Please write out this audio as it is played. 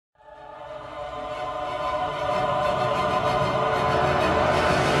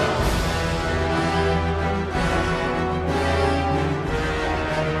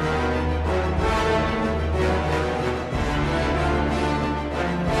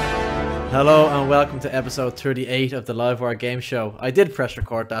Hello and welcome to episode 38 of the Livewire Game Show. I did press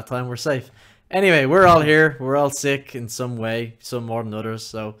record that time, we're safe. Anyway, we're all here, we're all sick in some way, some more than others,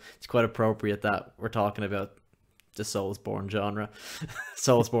 so it's quite appropriate that we're talking about the Soulsborne genre.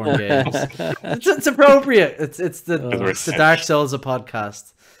 Soulsborne games. It's appropriate. It's the Dark Souls of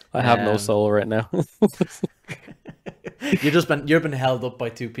podcast. I have no soul right now. You've been held up by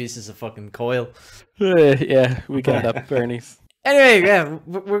two pieces of fucking coil. Yeah, we get that, Bernie's. Anyway, yeah,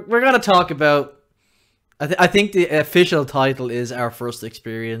 we're gonna talk about. I think the official title is our first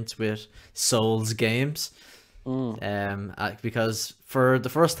experience with Souls games, because for the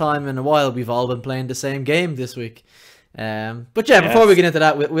first time in a while we've all been playing the same game this week. But yeah, before we get into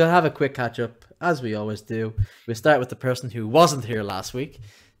that, we'll have a quick catch up as we always do. We'll start with the person who wasn't here last week.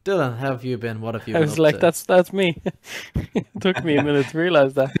 Dillon, how have you been? What have you been I was like, that's me. It took me a minute to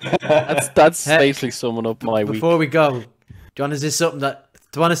realize that. That's basically summing up my week. Before we go, John, is this something do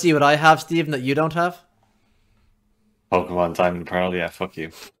you want to see what I have, Stephen, that you don't have? Pokemon Diamond and Pearl, yeah, fuck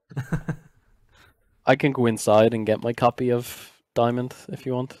you. I can go inside and get my copy of Diamond if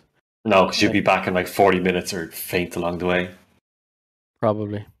you want. No, because you'll be back in like 40 minutes or faint along the way.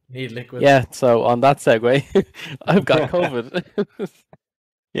 Probably. Need liquid. Yeah, so on that segue, I've got COVID.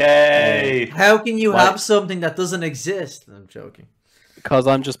 Yay! How can you have something that doesn't exist? I'm joking. Because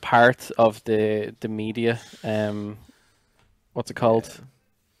I'm just part of the media. What's it called?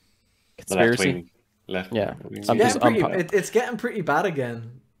 Conspiracy. Yeah. It's getting pretty bad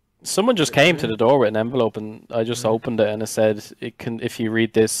again. Someone just came to the door with an envelope, and I just opened it, and it said, "It can if you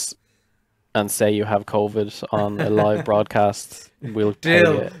read this and say you have COVID on a live broadcast, we'll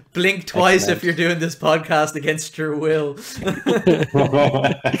blink twice if you're doing this podcast against your will."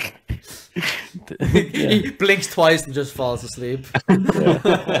 He blinks twice and just falls asleep.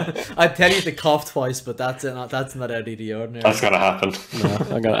 I'd tell you to cough twice, but that's not out of the ordinary. That's gonna happen.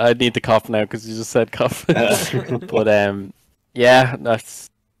 No, I need to cough now because you just said cough. But yeah,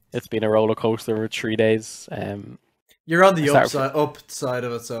 it's been a roller coaster for 3 days. You're on the upside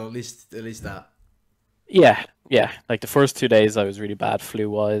of it, so at least that. Yeah. Like the first 2 days, I was really bad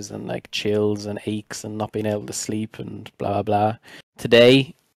flu-wise and like chills and aches and not being able to sleep and blah blah.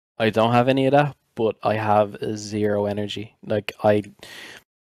 Today, I don't have any of that, but I have zero energy. Like I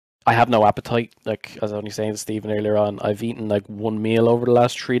have no appetite. Like as I was only saying to Stephen earlier on, I've eaten like one meal over the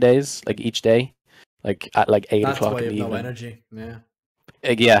last 3 days, like each day, like at like 8 o'clock in the evening. That's why you have no energy. Yeah.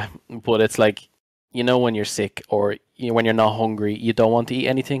 Yeah, but it's like, you know, when you're sick or when you're not hungry, you don't want to eat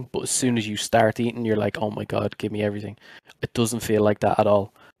anything. But as soon as you start eating, you're like, oh my God, give me everything. It doesn't feel like that at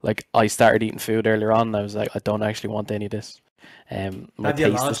all. Like I started eating food earlier on and I was like, I don't actually want any of this. My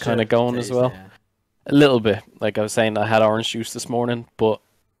taste is kind of going as well. Yeah. A little bit. Like I was saying, I had orange juice this morning, but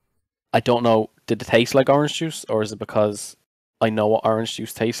I don't know, did it taste like orange juice or is it because I know what orange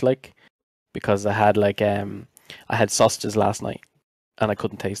juice tastes like? Because I had like, I had sausages last night and I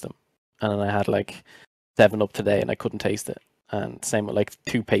couldn't taste them. And then I had like 7-Up today and I couldn't taste it. And same with like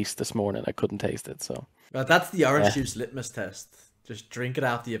toothpaste this morning, I couldn't taste it. So well, that's the orange juice litmus test. Just drink it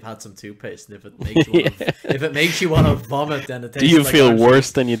after you've had some toothpaste, and if it makes you want if it makes you want to vomit, then it tastes. Do you like feel worse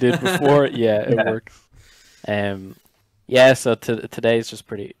than you did before? Yeah, it works. Yeah. So today is just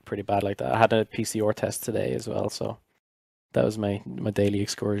pretty bad like that. I had a PCR test today as well, so that was my daily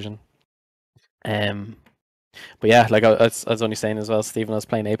excursion. But yeah, like I was only saying as well, Stephen, I was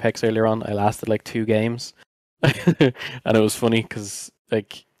playing Apex earlier on. I lasted like 2 games, and it was funny because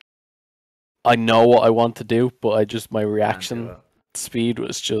like I know what I want to do, but my reaction speed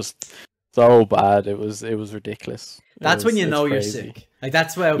was just so bad. It was ridiculous. That's when you know you're sick. Like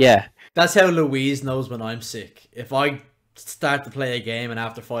that's how Louise knows when I'm sick. If I start to play a game and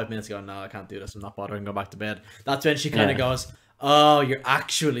after 5 minutes go, no, I can't do this, I'm not bothering, go back to bed. That's when she kind of goes, oh, you're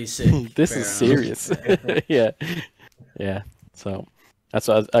actually sick. This is serious. Yeah. So that's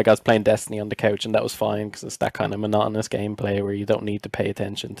what I was playing Destiny on the couch, and that was fine because it's that kind of monotonous gameplay where you don't need to pay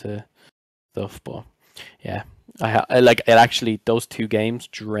attention to stuff. But yeah, I like it. Actually, those 2 games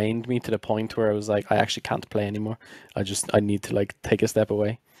drained me to the point where I was like, I actually can't play anymore. I need to like take a step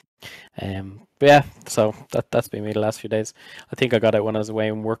away. But yeah, so that's been me the last few days. I think I got it when I was away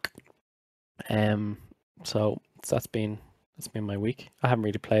in work. So that's been my week. I haven't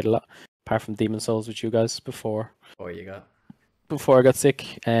really played a lot apart from Demon Souls with you guys before I got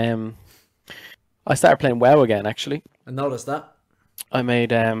sick. I started playing WoW again actually. I noticed that. I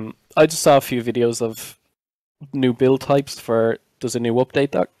made I just saw a few videos of new build types for there's a new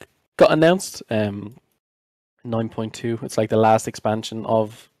update that got announced. 9.2. It's like the last expansion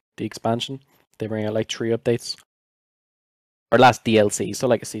of the expansion. They bring out like 3 updates. Or last DLC, so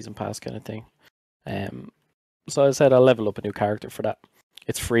like a season pass kind of thing. So I said I'll level up a new character for that.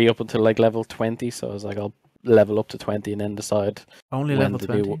 it's free up until like level 20. So I was like, I'll level up to 20 and then decide Only when level to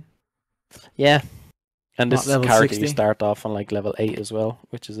 20? do. Yeah, and Not this level character 60? you start off on like level 8 as well,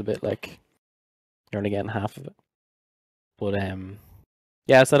 which is a bit like you're only getting half of it. But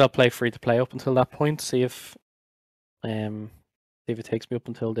yeah, I said I'll play free to play up until that point. See if it takes me up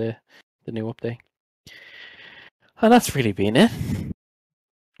until the new update. And that's really been it.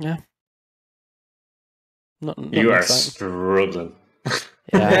 Yeah. Nothing You are exciting. struggling.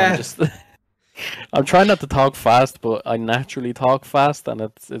 Yeah, I'm trying not to talk fast, but I naturally talk fast, and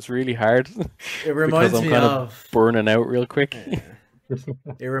it's really hard. It reminds because I'm me kind of burning out real quick.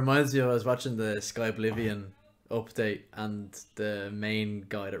 It reminds me of I was watching the Sky Oblivion update, and the main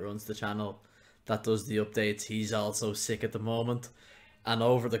guy that runs the channel that does the updates, he's also sick at the moment. And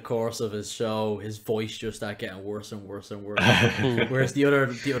over the course of his show, his voice just started getting worse and worse and worse. Whereas the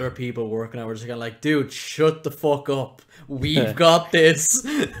other people working out were just kind of like, dude, shut the fuck up. We've got this.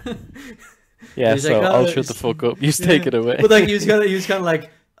 Yeah, He's so like, I'll shut the fuck up. You take it away. But like he was kind of like,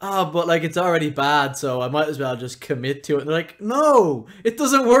 but like it's already bad, so I might as well just commit to it. And they're like, no, it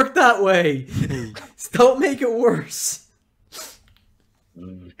doesn't work that way. Don't make it worse.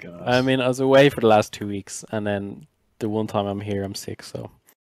 Oh, God. I mean, I was away for the last 2 weeks, and then the one time I'm here, I'm sick. So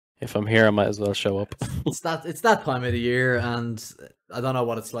if I'm here, I might as well show up. It's that time of the year, and I don't know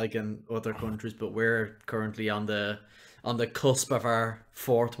what it's like in other countries, but we're currently on the cusp of our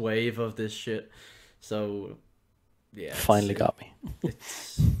 4th wave of this shit. So yeah, Finally got me.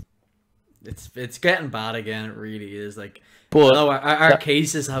 It's getting bad again. It really is. Like, But our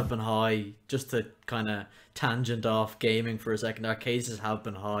cases have been high. Just to kind of tangent off gaming for a second, our cases have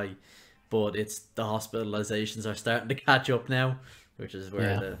been high, but it's the hospitalizations are starting to catch up now, which is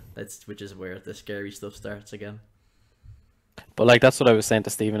where the scary stuff starts again. But like that's what I was saying to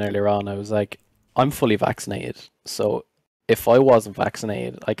Stephen earlier on. I was like, I'm fully vaccinated, so if I wasn't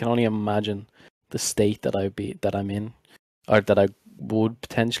vaccinated, I can only imagine the state that I'm in, or that I would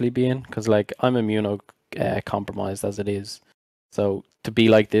potentially be in, because like I'm compromised as it is. So to be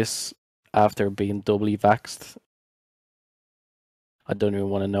like this after being doubly vaxxed, I don't even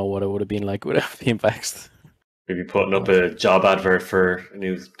want to know what it would have been like without being vaxxed. Maybe putting up a job advert for a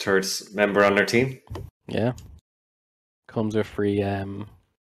new third member on their team. Yeah, comes with free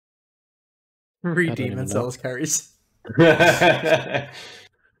Demon Souls carries.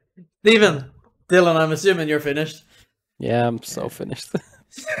 Stephen, Dillon, I'm assuming you're finished. Yeah, I'm so finished.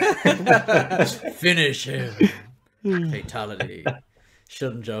 Finish him. Fatality.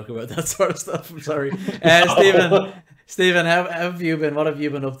 Shouldn't joke about that sort of stuff. I'm sorry. Stephen, how have you been? What have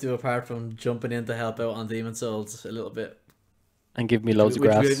you been up to apart from jumping in to help out on Demon Souls a little bit? And give me loads of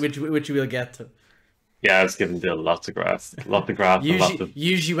grass. Which we'll get to. Yeah, I was giving Dillon lots of grass.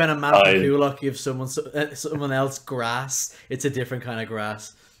 Usually when a man of Kulak gives someone else grass, it's a different kind of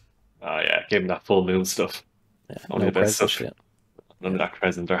grass. Oh yeah, gave him that full moon stuff. Yeah, Only no the best stuff. shit. None of that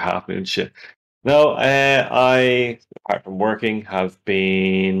crescent or half moon shit. No, I, apart from working, have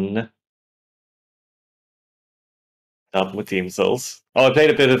been helping with Demon Souls. Oh, I played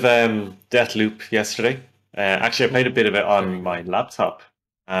a bit of Deathloop yesterday. Actually, I played a bit of it on my laptop,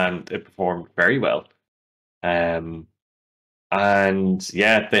 and it performed very well. And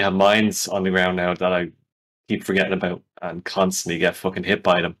yeah, they have mines on the ground now that I keep forgetting about and constantly get fucking hit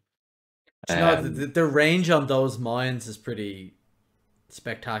by them. The range on those mines is pretty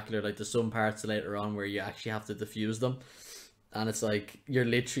spectacular. Like there's some parts later on where you actually have to defuse them, and it's like you're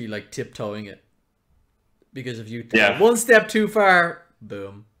literally like tiptoeing it, because if you take one step too far,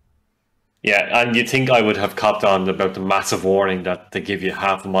 boom. Yeah, and you'd think I would have copped on about the massive warning that they give you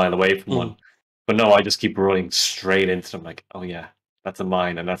half a mile away from one. But no, I just keep running straight into them like, oh yeah, that's a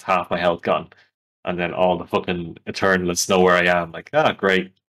mine and that's half my health gone. And then all the fucking Eternalists know where I am. Like,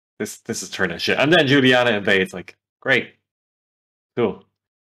 great. This is turning shit. And then Juliana invades, like, great. Cool.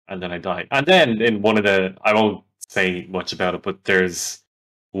 And then I die. And then in one of the, I won't say much about it, but there's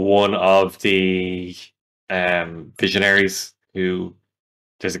one of the visionaries who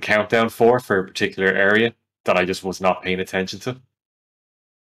there's a countdown for a particular area that I just was not paying attention to.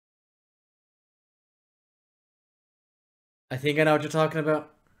 I think I know what you're talking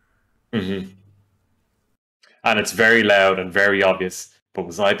about. Mm-hmm. And it's very loud and very obvious. But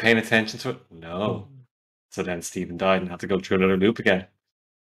was I paying attention to it? No. So then Stephen died and had to go through another loop again.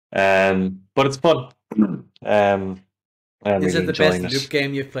 But it's fun. Is it the best loop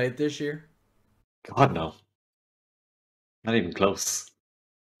game you've played this year? God, no. Not even close.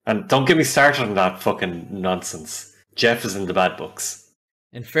 And don't get me started on that fucking nonsense. Jeff is in the bad books.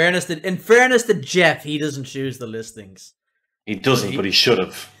 In fairness to Jeff, he doesn't choose the listings. He doesn't, but he should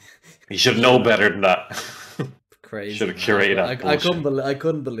have. He should know better than that. crazy. Should have Man. curated that. I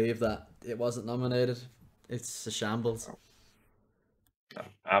couldn't believe that it wasn't nominated. It's a shambles.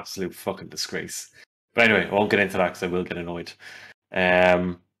 Absolute fucking disgrace. But anyway, I won't get into that because I will get annoyed.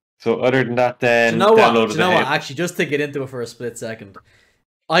 So other than that, then Do you know what? Do you know what? Actually, just to get into it for a split second,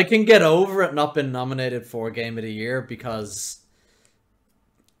 I can get over it not being nominated for Game of the Year because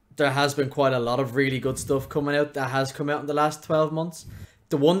there has been quite a lot of really good stuff coming out that has come out in the last 12 months.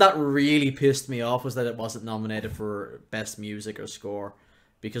 The one that really pissed me off was that it wasn't nominated for Best Music or Score,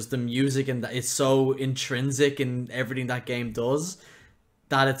 because the music in that is so intrinsic in everything that game does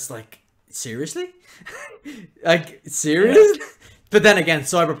that it's like, seriously? Like, serious? Yeah. But then again,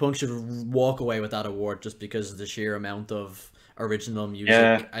 Cyberpunk should walk away with that award just because of the sheer amount of original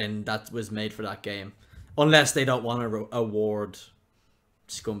music and that was made for that game. Unless they don't want to award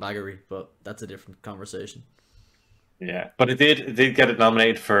scumbaggery, but that's a different conversation. Yeah, but it did get it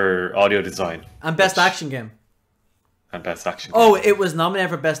nominated for audio design. And Best Action Game. And Best Action Game. Oh, game. It was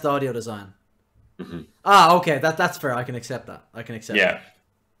nominated for Best Audio Design. Mm-hmm. Ah, okay, that's fair. I can accept that. That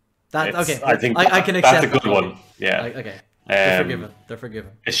okay. I think I can accept that's a good one. Yeah. Okay. They're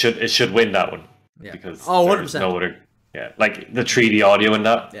forgiven. It should win that one. Yeah. Because 100%. no other. Yeah, like the 3D audio in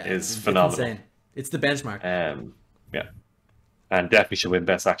that is phenomenal. It's insane. It's the benchmark. Yeah, and definitely should win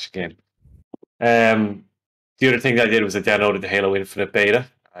Best Action Game. The other thing that I did was I downloaded the Halo Infinite beta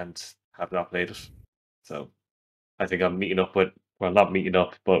and have not played it. So I think I'm meeting up with, well, not meeting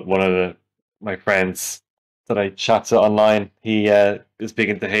up, but one of my friends that I chat to online, he is big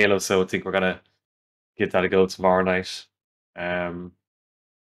into Halo, so I think we're gonna give that a go tomorrow night. And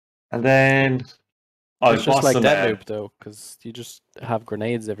then it's just like Deathloop though, because you just have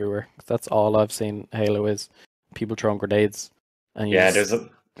grenades everywhere. That's all I've seen Halo is people throwing grenades. And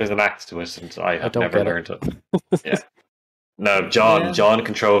there's an axe to it, and I have never learned it. Yeah, no, John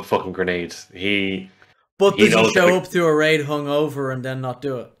can throw a fucking grenade. But does he show up to a raid hungover and then not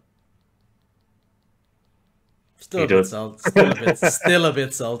do it? Still a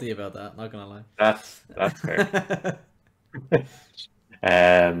bit salty about that. Not gonna lie. That's fair.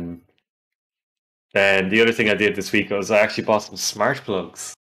 And the other thing I did this week was I actually bought some smart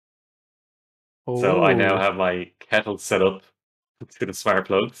plugs. So I now have my kettle set up to the smart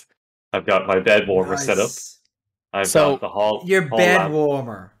plugs. I've got my bed warmer set up. I've got the hall. Your bed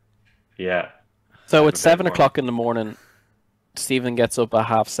warmer. Yeah. So it's 7 o'clock in the morning. Stephen gets up at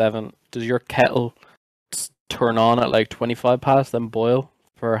 7:30. Does your kettle turn on at like 25 past and boil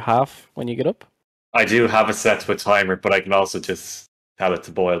for half when you get up? I do have it set to a timer, but I can also just tell it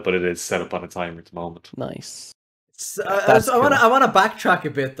to boil. But it is set up on a timer at the moment. Nice. So, I want to backtrack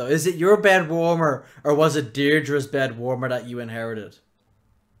a bit though. Is it your bed warmer or was it Deirdre's bed warmer that you inherited?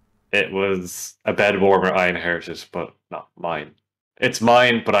 It was a bed warmer I inherited, but not mine. It's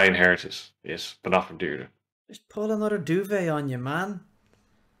mine, but I inherited it, but not from Deirdre. Just pull another duvet on you, man.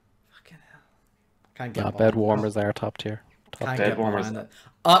 Fucking hell. Can't get bed warmers are top tier. Bed warmers.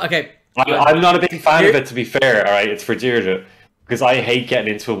 Okay. I'm not a big fan of it, to be fair. All right, it's for Deirdre because I hate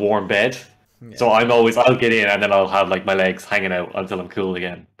getting into a warm bed. Yeah. So I'll get in and then I'll have like my legs hanging out until I'm cool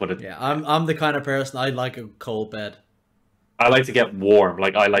again. But I'm the kind of person I like a cold bed. I like to get warm.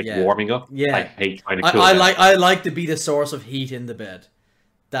 Like I like warming up. Yeah. I hate trying to cool. I like to be the source of heat in the bed.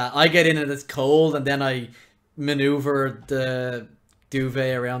 That I get in and it's cold and then I maneuver the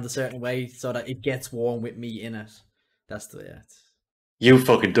duvet around a certain way so that it gets warm with me in it. That's the You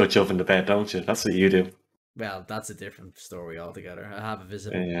fucking Dutch oven the bed, don't you? That's what you do. Well, that's a different story altogether. I have a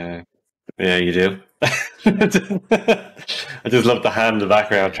visitor. Yeah, you do. I just love the hand in the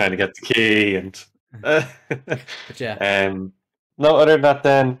background trying to get the key and. But yeah. No, other than that,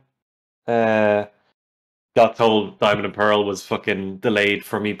 then got told Diamond and Pearl was fucking delayed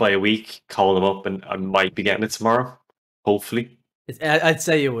for me by a week. Called them up, and I might be getting it tomorrow. Hopefully. I'd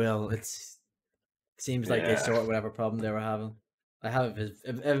say you will. It seems like they sort whatever problem they were having. I have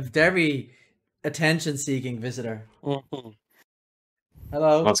a very attention-seeking visitor. Mm-hmm.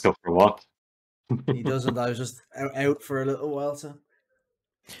 Hello. Let's go for a walk. He doesn't. I was just out for a little while, so.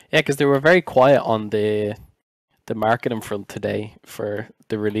 Yeah, because they were very quiet on the marketing front today for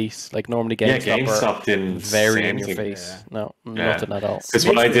the release. Like normally GameStop didn't very in your face. Yeah. No, nothing at all. Because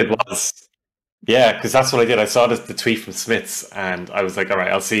what I did was, because that's what I did. I saw the tweet from Smiths, and I was like, all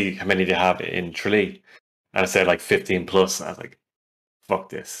right, I'll see how many they have in Tralee. And I said like 15 plus. And I was like, fuck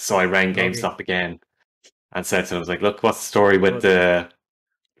this. So I rang GameStop again and said to them, I was like, look, what's the story with the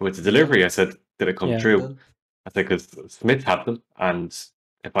delivery? I said, did it come through? I said, because Smith had them, and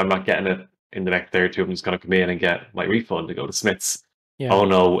if I'm not getting it in the next day or two, I'm just going to come in and get my refund to go to Smith's. Yeah. Oh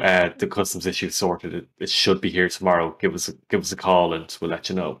no, the customs issue sorted. It should be here tomorrow. Give us a call and we'll let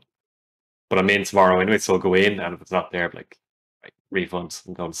you know. But I'm in tomorrow anyway, so I'll go in, and if it's not there, like refunds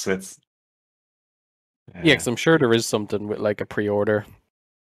and go to Smiths. Yeah, because I'm sure there is something with like a pre-order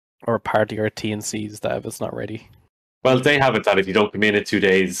or a party or a TNCs that if it's not ready, Well, they have it that if you don't come in 2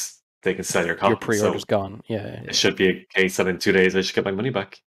 days, they can sell your copy. your pre-order's so gone. Yeah. it should be a case that in 2 days I should get my money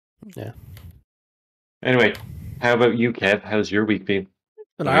back. Yeah. Anyway, how about you, Kev? How's your week been?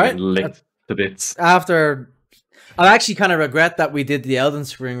 All right. Licked to bits. After, I actually kind of regret that we did the Elden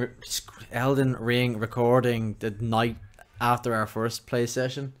Ring recording the night after our first play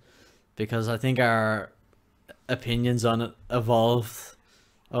session, because I think our opinions on it evolved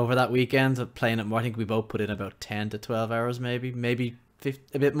over that weekend of playing it more. I think we both put in about 10 to 12 hours, maybe 50,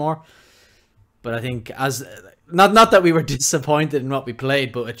 a bit more. But I think as not that we were disappointed in what we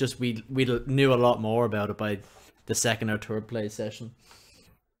played, but it just we knew a lot more about it by the second or third play session.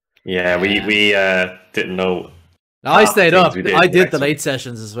 Yeah, we didn't know. I stayed up. I did the actually. late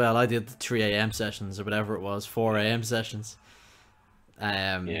sessions as well. I did the 3 a.m. sessions or whatever it was, 4 a.m. sessions.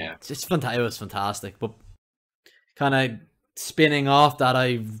 Yeah, it's just it was fantastic. But kind of spinning off that,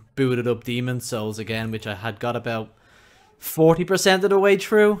 I booted up Demon's Souls again, which I had got about 40% of the way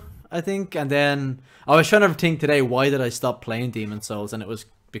through, I think. And then I was trying to think today, why did I stop playing Demon's Souls? And it was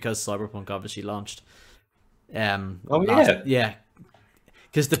because Cyberpunk obviously launched. Yeah.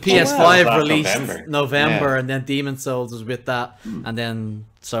 Because the PS5 released November, and then Demon's Souls was with that, and then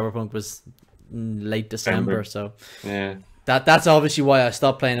Cyberpunk was late December. So yeah, that's obviously why I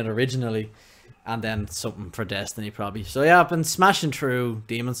stopped playing it originally, and then something for Destiny probably. So yeah, I've been smashing through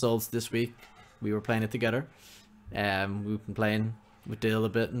Demon's Souls this week. We were playing it together. We've been playing with Dillon a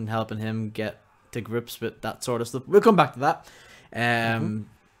bit and helping him get to grips with that sort of stuff. We'll come back to that.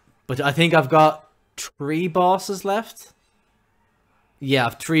 But I think I've got 3 bosses left. Yeah, I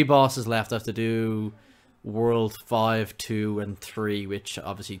have 3 bosses left. I have to do World 5, 2, and 3, which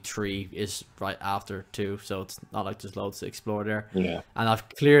obviously 3 is right after 2, so it's not like there's loads to explore there. Yeah. And I've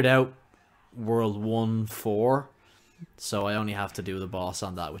cleared out World 1, 4, so I only have to do the boss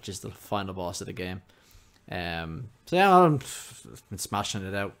on that, which is the final boss of the game. So yeah, I've been smashing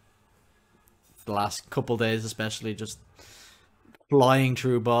it out the last couple days, especially just flying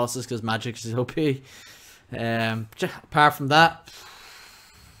through bosses because Magic is OP. Apart from that,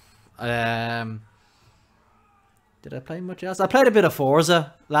 did I play much else? I played a bit of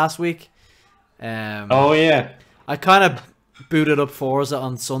Forza last week. Oh yeah, I kind of booted up Forza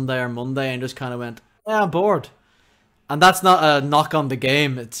on Sunday or Monday and just kind of went, yeah, I'm bored. And that's not a knock on the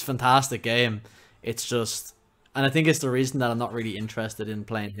game. It's a fantastic game. It's just, and I think it's the reason that I'm not really interested in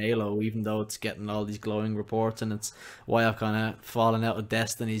playing Halo, even though it's getting all these glowing reports, and it's why I've kind of fallen out of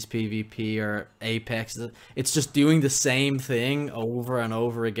Destiny's PvP or Apex. It's just doing the same thing over and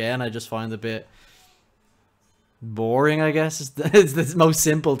over again. I just find it a bit boring, I guess. It's the most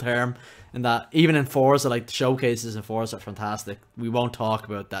simple term. And that even in Forza, like the showcases in Forza are fantastic. We won't talk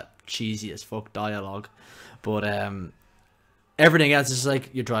about that cheesy as fuck dialogue, but everything else is like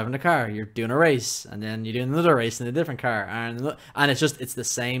you're driving a car, you're doing a race, and then you're doing another race in a different car, and it's the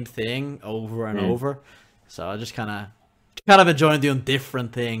same thing over and over. So I just kind of enjoying doing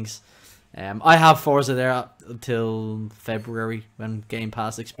different things. I have Forza there until February when Game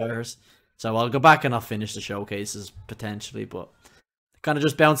Pass expires, so I'll go back and I'll finish the showcases potentially, but kind of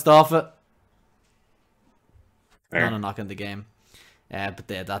just bounced off it. Not a knock in the game, but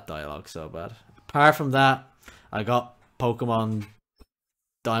that dialogue so bad. Apart from that, I got Pokemon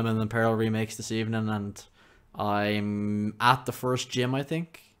Diamond and Pearl remakes this evening, and I'm at the first gym, I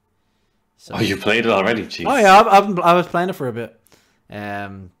think. So, oh, you played it already? Jeez. Oh yeah, I was playing it for a bit. I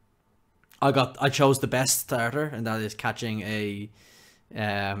chose the best starter, and that is catching a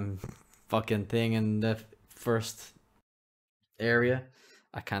fucking thing in the first area.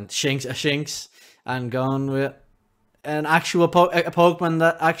 I can't Shinx and gone with an actual a Pokemon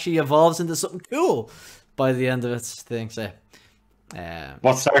that actually evolves into something cool by the end of its thing. So,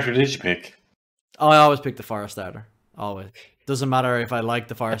 what starter did you pick? Oh, I always pick the fire starter. Always. Doesn't matter if I like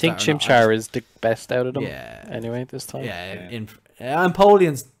the fire starter. I think Chimchar is the best out of them. Yeah. Anyway, this time. Yeah.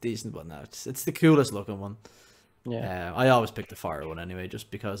 Empoleon's decent, but no, it's the coolest looking one. Yeah. I always pick the fire one anyway, just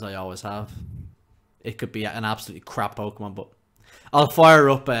because I always have. It could be an absolutely crap Pokemon, but I'll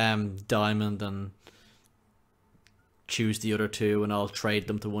fire up Diamond and choose the other 2, and I'll trade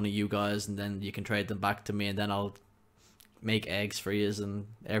them to one of you guys, and then you can trade them back to me, and then I'll make eggs for you, and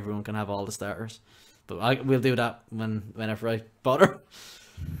everyone can have all the starters. But we'll do that whenever I bother.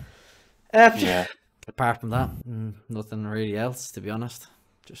 Yeah. Apart from that, nothing really else, to be honest.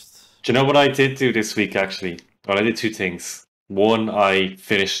 Just. Do you know what I did do this week? Actually, well, I did 2 things. One, I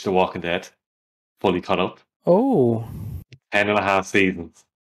finished The Walking Dead, fully caught up. Oh. 10.5 seasons.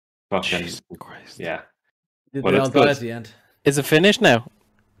 Fucking Jesus Christ. yeah. Did Well, they it's all die good. at the end? Is it finished now?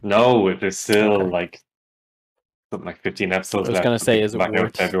 No, there's still Okay. like something like 15 I episodes was left. gonna It'll say, be is it coming back out in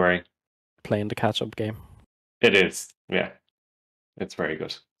worth February? playing the catch-up game? It is. Yeah, it's very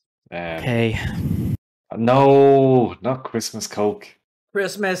good. Okay. No, not Christmas Coke.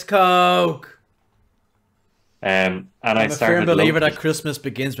 Christmas Coke! And I I'm a firm started believer Loki. that Christmas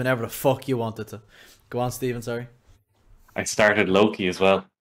begins whenever the fuck you want it to. Go on, Stephen, sorry. I started Loki as well.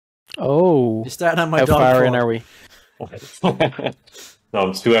 Oh. You're starting on my How dog far in fork. are we? No,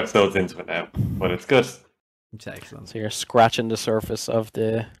 I'm 2 episodes into it now, but it's good. It's excellent. So you're scratching the surface of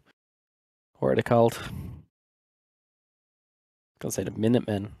the... What are they called? I was gonna say the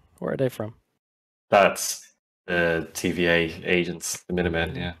Minutemen. Where are they from? That's the TVA agents, the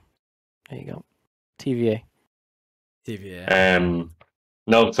Minutemen. Yeah. There you go. TVA. TVA.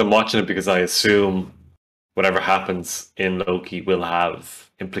 No, so I'm watching it because I assume whatever happens in Loki will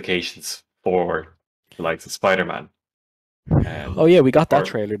have implications for the likes of Spider-Man. Oh yeah, we got that or-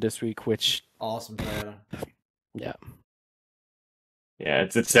 trailer this week, which Awesome trailer. yeah. Yeah,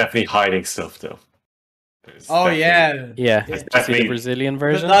 it's definitely hiding stuff though. There's Oh definitely- Yeah. yeah. Did you see the definitely- Brazilian But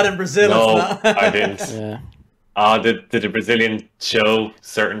version? not in Brazil, No, it's not. I didn't. Yeah. Did the Brazilian show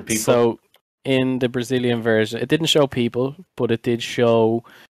certain people? So in the Brazilian version, it didn't show people, but it did show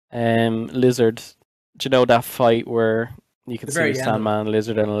Lizard. Do you know that fight where you can The see very end of it. Sandman,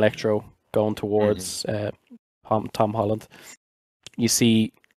 Lizard, and Electro going towards Tom Holland? You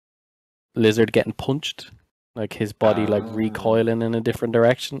see Lizard getting punched, like his body like Ah. recoiling in a different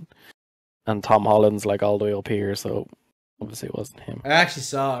direction, and Tom Holland's like all the way up here, so obviously it wasn't him. I actually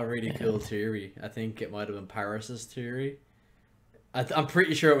saw a really cool theory. I think it might have been Paris's theory. I'm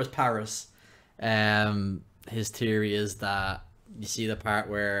pretty sure it was Paris. His theory is that you see the part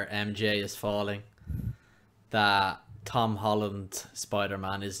where MJ is falling, that Tom Holland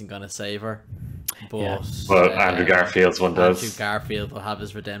Spider-Man isn't going to save her, but Andrew Garfield's one does. Andrew Garfield will have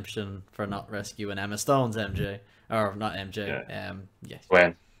his redemption for not rescuing Emma Stone's MJ, or not MJ.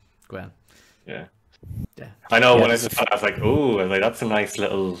 Gwen. Gwen. Yeah. Yeah. I know Yeah, when I there's saw it, I was like, "Ooh," I was like, "That's a nice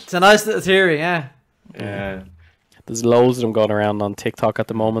little." It's a nice little theory, yeah. Yeah. There's loads of them going around on TikTok at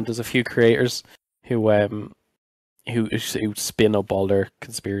the moment. There's a few creators who spin up all their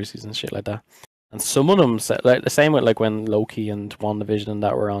conspiracies and shit like that. And some of them, like the same with like when Loki and WandaVision and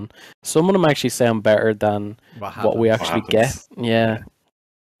that were on. Some of them actually sound better than what we happens. actually get. happens. Yeah,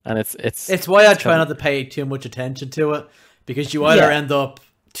 and it's why I try kinda- not to pay too much attention to it, because you either Yeah. end up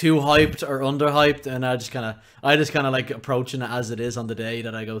too hyped or underhyped, and I just kind of like approaching it as it is on the day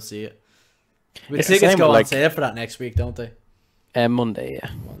that I go see it. But the It's the tickets same go with, on like- sale for that next week, don't they? Monday. Yeah,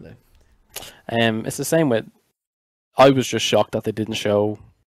 Monday. it's the same with. I was just shocked that they didn't show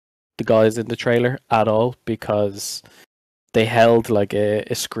the guys in the trailer at all, because they held like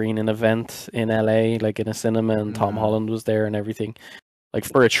a screening event in LA, like in a cinema, and Tom Holland was there and everything. Like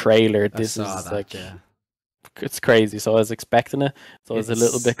for a trailer, this is like it's crazy. So I was expecting it. So I was a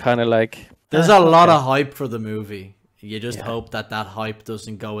little It's- bit kind of like. There's a lot of hype for the movie. You just Yeah. hope that hype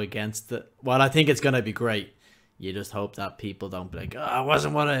doesn't go against it. Well, I think it's gonna be great. You just hope that people don't be like, "Oh, it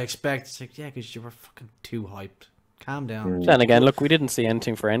wasn't what I expected." It's like, yeah, because you were fucking too hyped. Calm down. Then again, look, we didn't see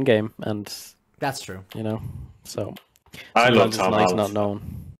anything for Endgame, and That's true. you know, so I love sometimes Tom it's nice Holland. not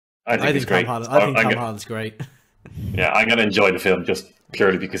knowing. I think he's great. Tom I'm gonna- Holland's great. Yeah, I'm gonna enjoy the film just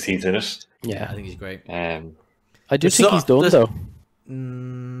purely because he's in it. Yeah, I think he's great. I do There's think so- he's done there's- though.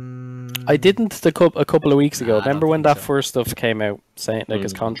 Mm, I didn't a couple of weeks ago. Nah, I don't Remember when think that so. first stuff came out, saying like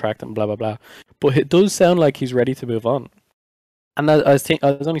his contract and blah blah blah. But it does sound like he's ready to move on. And I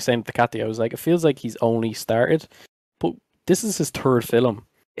was only saying to the Cathy, I was like, it feels like he's only started, but this is his third film,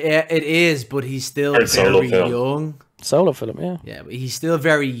 Yeah, it is, but he's still Third solo very film. young. solo film. Yeah, Yeah, but he's still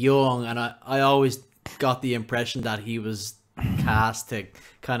very young, and I always got the impression that he was cast to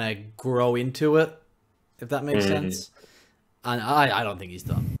kind of grow into it, if that makes sense. And I don't think he's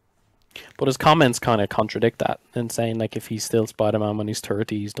done. but his comments kind of contradict that, and saying like if he's still Spider-Man when he's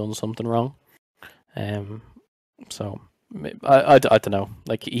 30, he's done something wrong. So I don't know.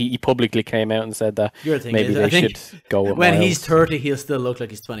 Like he publicly came out and said that Your thing maybe is, they I think should go with when Miles. he's 30, he'll still look like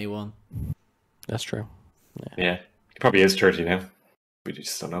he's 21. That's true. Yeah, he probably is 30 now. We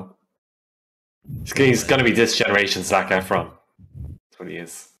just don't know. He's gonna be this generation's Zac Efron. That's what he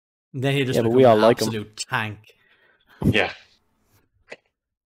is. And then he'll just Yeah, but become we all an like him. absolute tank. Yeah.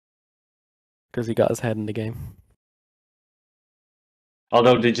 Because he got his head in the game.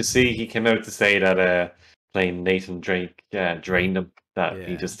 Although, did you see he came out to say that playing Nathan Drake drained him? That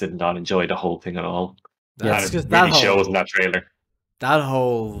he Yeah. just did not enjoy the whole thing at all. That's And because it that really shows whole in that trailer.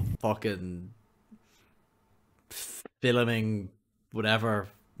 fucking filming whatever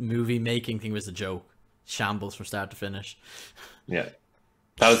movie making thing was a joke. Shambles from start to finish. Yeah,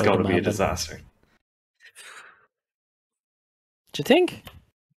 that was So going to be a demanding. disaster. Do you think?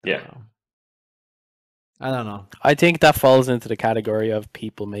 Yeah, I don't know. I think that falls into the category of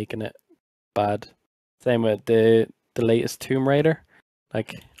people making it bad. Same with the latest Tomb Raider.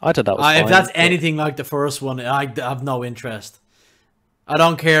 Like, I thought that was fine. If that's but- anything like the first one, I have no interest. I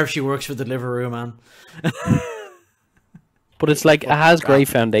don't care if she works for Deliveroo, man. But it's like, it has great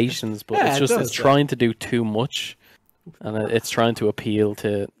foundations, but Yeah, it's it just, does, it's trying to do too much. And it's trying to appeal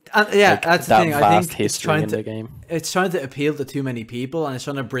to Yeah, like, that's the that thing. I vast think it's history trying in to the game. it's trying to appeal to too many people, and it's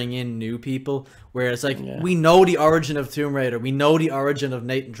trying to bring in new people. Whereas, like, Yeah. we know the origin of Tomb Raider, we know the origin of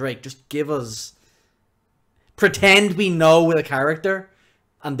Nathan Drake. Just give us, pretend we know the character,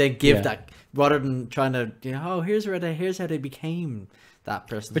 and then give Yeah. that, rather than trying to, oh, here's how they became that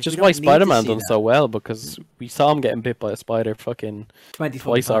person. Which We is don't why need to Spider-Man see done that. so well, because we saw him getting bit by a spider fucking 20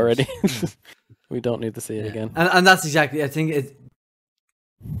 twice times. already. We don't need to see it again. And that's exactly. I think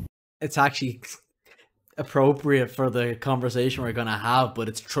it's actually appropriate for the conversation we're gonna have, but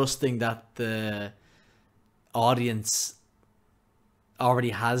it's trusting that the audience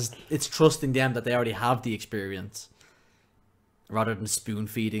already has. It's trusting them that they already have the experience, rather than spoon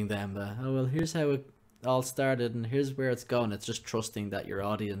feeding them. Oh well, here's how it all started, and here's where it's going. It's just trusting that your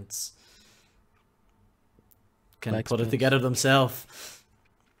audience can Like put it spoons. together themselves.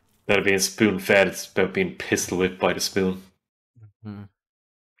 instead of being spoon fed, it's about being pistol whipped by the spoon. Hmm.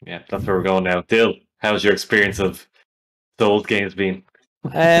 Yeah, that's where we're going now. Dill, how's your experience of Souls games been?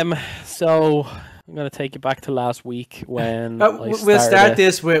 So I'm gonna take you back to last week when We'll start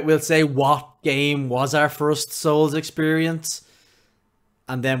this with, we'll say what game was our first Souls experience,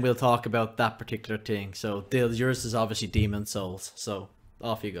 and then we'll talk about that particular thing. So, Dale, yours is obviously Demon Souls, so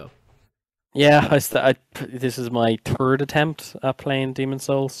off you go. Yeah, this is my third attempt at playing Demon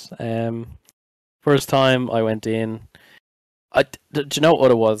Souls. First time I went in, do you know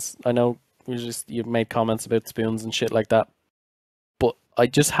what it was? I know you've made comments about spoons and shit like that, but I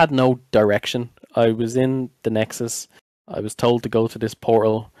just had no direction. I was in the Nexus. I was told to go to this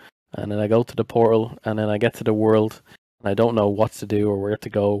portal, and then I go to the portal, and then I get to the world, and I don't know what to do or where to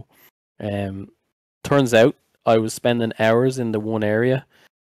go. Turns out I was spending hours in the one area,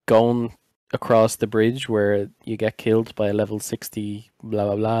 going across the bridge where you get killed by a level 60 blah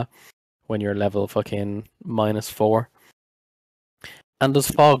blah blah when you're level fucking -4. And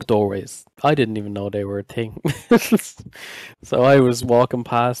there's fog doorways. I didn't even know they were a thing. So I was walking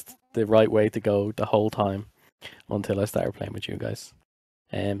past the right way to go the whole time until I started playing with you guys.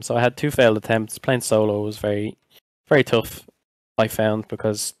 So I had 2 failed attempts. Playing solo was very, very tough, I found,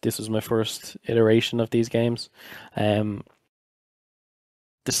 because this was my first iteration of these games. The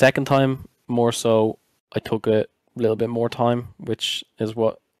second time, more so, I took a little bit more time, which is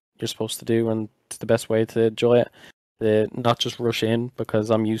what you're supposed to do, and it's the best way to enjoy it. Not just rush in, because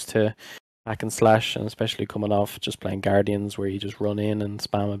I'm used to hack and slash, and especially coming off just playing Guardians, where you just run in and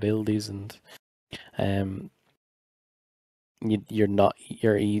spam abilities, and you're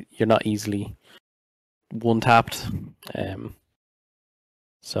not easily one tapped.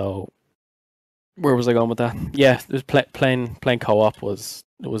 So where was I going with that? Yeah, playing co-op was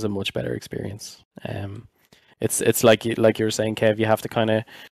a much better experience. It's like you were saying, Kev, you have to kind of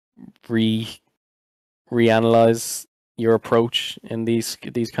reanalyze your approach in these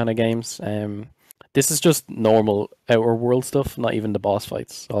kind of games. This is just normal outer world stuff, not even the boss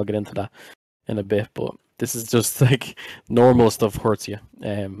fights. I'll get into that in a bit, but this is just like normal stuff hurts you.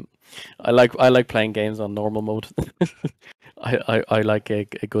 I like playing games on normal mode. I like a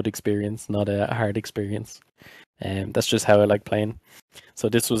good experience, not a hard experience. That's just how I like playing. So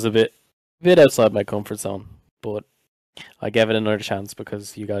this was a bit outside my comfort zone, but I gave it another chance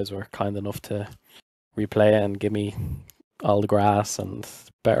because you guys were kind enough to replay it and give me all the grass and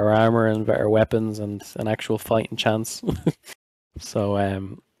better armor and better weapons and an actual fighting chance. So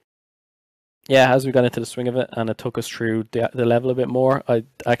yeah, as we got into the swing of it and it took us through the level a bit more, I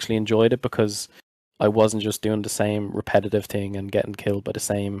actually enjoyed it because I wasn't just doing the same repetitive thing and getting killed by the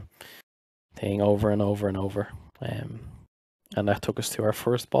same thing over and over and over. And that took us to our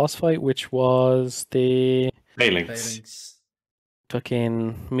first boss fight, which was the Phalanx.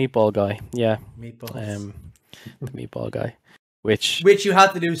 fucking meatball guy. Yeah, Meatballs. the meatball guy, which you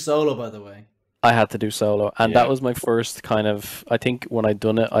had to do solo, by the way. I had to do solo, and Yeah. that was my first kind of. I think when I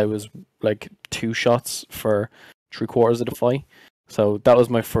done it, I was like 2 shots for 3/4 of the fight. So that was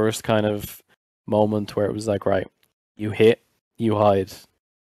my first kind of moment where it was like, right, you hit, you hide,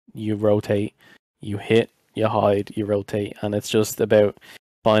 you rotate, you hit, you hide, you rotate, and it's just about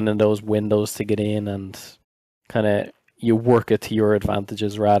finding those windows to get in and kind of you work it to your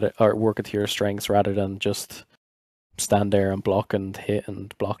advantages or work it to your strengths rather than just stand there and block and hit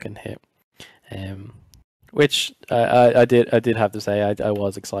and block and hit. Which I did have to say I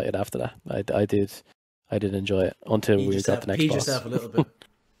was excited after that. I did enjoy it until we got the next boss. Yourself a little bit.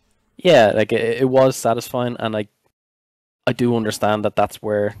 Yeah, like it was satisfying, and I do understand that that's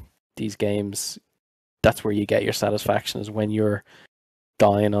where these games, that's where you get your satisfaction, is when you're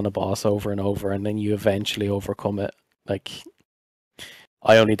dying on a boss over and over, and then you eventually overcome it. Like,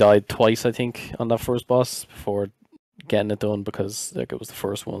 I only died twice, I think, on that first boss before getting it done, because like it was the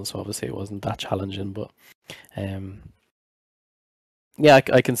first one, so obviously it wasn't that challenging. But yeah,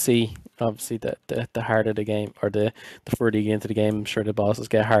 I can see obviously that the harder the game, or the further you get into the game, I'm sure the bosses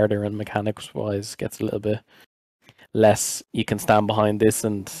get harder, and mechanics wise gets a little bit less. You can stand behind this,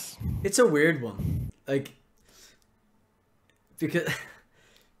 and it's a weird one, like because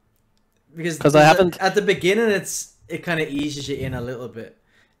I haven't at the beginning it kind of eases you in a little bit,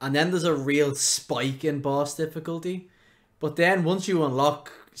 and then there's a real spike in boss difficulty, but then once you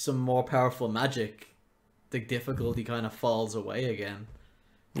unlock some more powerful magic, the difficulty kind of falls away again.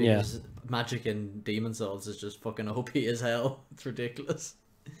 Because magic in Demon Souls is just fucking OP as hell. It's ridiculous.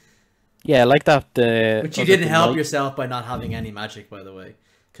 Yeah, like that. But you didn't help yourself by not having any magic, by the way,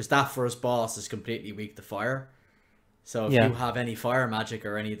 because that first boss is completely weak to fire. So if you have any fire magic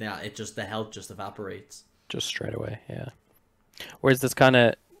or anything, the health just evaporates. Just straight away, yeah. Whereas this kind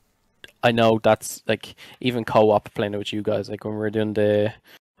of, I know that's like even co-op playing it with you guys. Like when we were doing the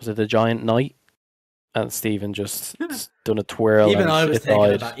Giant Knight, and Stephen just done a twirl. Even I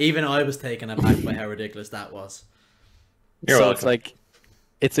was taken aback by how ridiculous that was. It's like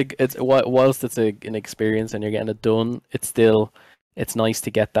it's whilst it's an experience and you're getting it done, it's nice to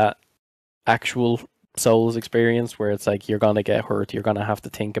get that actual Souls experience where it's like you're gonna get hurt, you're gonna have to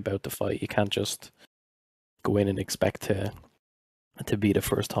think about the fight. You can't just go in and expect to beat it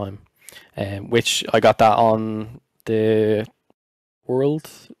first time. Which I got that on the World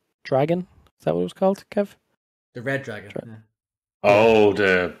Dragon. Is that what it was called, Kev? The Red Dragon. Oh,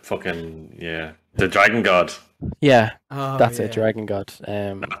 the fucking the Dragon God. Yeah, that's it, Dragon God.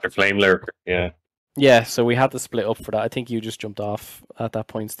 After Flame Lurker, yeah. So we had to split up for that. I think you just jumped off at that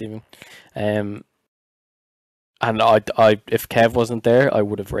point, Stephen. And I if Kev wasn't there, I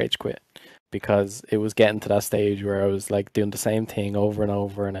would have rage quit, because it was getting to that stage where I was like doing the same thing over and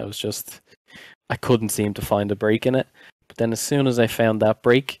over, and it was just I couldn't seem to find a break in it. But then as soon as I found that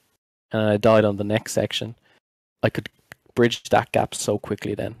break, and I died on the next section, I could bridge that gap so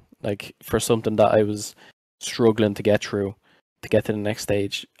quickly then. Like, for something that I was struggling to get through, to get to the next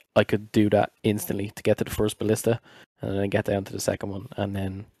stage, I could do that instantly to get to the first ballista, and then get down to the second one, and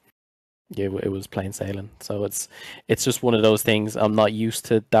then it was plain sailing. So it's just one of those things. I'm not used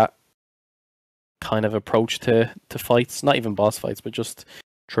to that kind of approach to fights, not even boss fights, but just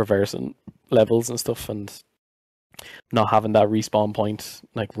traversing levels and stuff, and not having that respawn point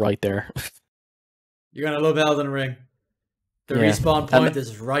like right there. You're gonna love Elden Ring. The respawn point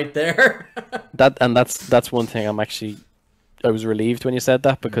is right there. That's one thing I was relieved when you said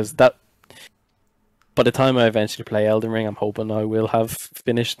that, because that by the time I eventually play Elden Ring, I'm hoping I will have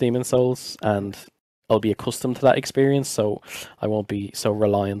finished Demon Souls and I'll be accustomed to that experience, so I won't be so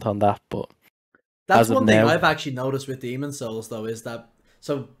reliant on that. But that's one thing I've actually noticed with Demon Souls though, is that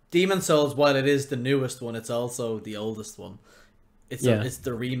Demon Souls, while it is the newest one, it's also the oldest one. It's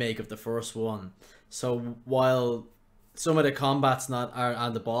the remake of the first one. So while some of the combats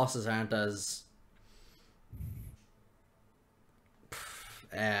and the bosses aren't as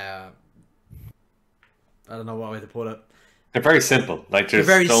I don't know what way to put it. They're very simple. Like they're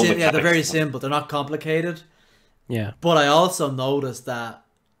very simple. Yeah, they're very simple. They're not complicated. Yeah. But I also noticed that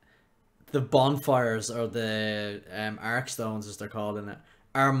the bonfires, or the Archstones as they're called in it,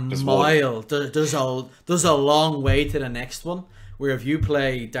 are mild. There's a long way to the next one. Where if you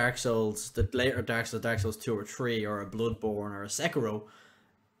play Dark Souls, the later Dark Souls 2 or 3, or a Bloodborne or a Sekiro,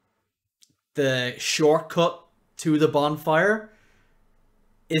 the shortcut to the bonfire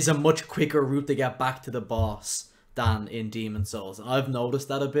is a much quicker route to get back to the boss than in Demon Souls. And I've noticed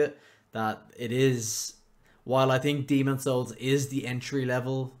that a bit, that it is, while I think Demon Souls is the entry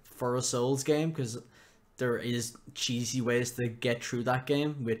level for a Souls game, because there is cheesy ways to get through that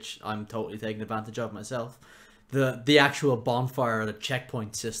game, which I'm totally taking advantage of myself. The actual bonfire, the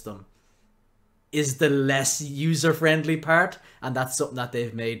checkpoint system, is the less user-friendly part, and that's something that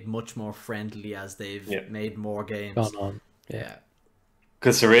they've made much more friendly as they've made more games. Gone on. Yeah.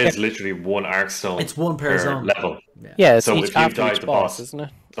 Because there is literally one Archstone. It's one per zone level. Yeah, it's so each if you after died each the boss, boss, isn't it?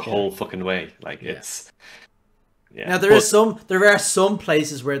 The whole fucking way. Like it's Now there are some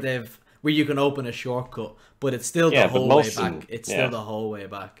places where where you can open a shortcut, but it's still the whole way back. It's still the whole way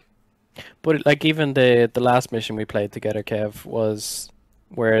back. But like even the last mission we played together, Kev, was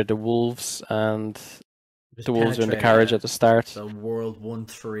where the wolves and the wolves are in the carriage at the start. So World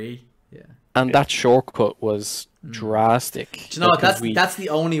 1-3, yeah. And that shortcut was drastic. Do you know, that's the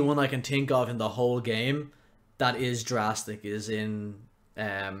only one I can think of in the whole game that is drastic. Is in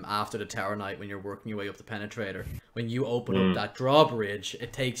after the Tower Knight, when you're working your way up the Penetrator. When you open up that drawbridge,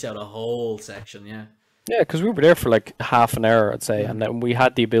 it takes out a whole section. Yeah. Yeah, because we were there for like half an hour, I'd say, and then we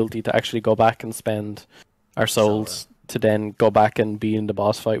had the ability to actually go back and spend our souls to then go back and be in the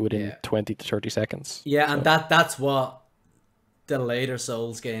boss fight within 20 to 30 seconds. Yeah, and that's what the later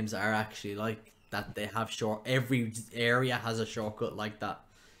Souls games are actually like. That they have every area has a shortcut like that,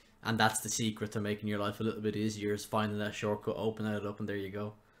 and that's the secret to making your life a little bit easier, is finding that shortcut, opening it up, and there you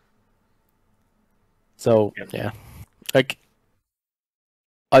go. So yeah, like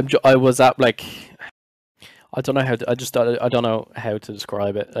I was at like. I don't know how to, I don't know how to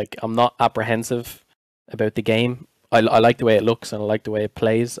describe it. Like, I'm not apprehensive about the game. I like the way it looks and I like the way it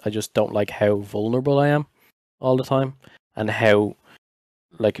plays. I just don't like how vulnerable I am all the time, and how,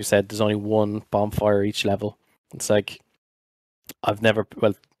 like you said, there's only one bonfire each level. It's like I've never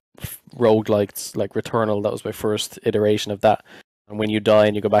roguelikes like Returnal. That was my first iteration of that. And when you die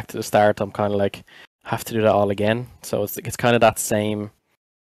and you go back to the start, I'm kind of like have to do that all again. So it's kind of that same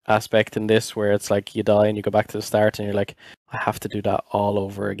aspect in this, where it's like you die and you go back to the start and you're like, I have to do that all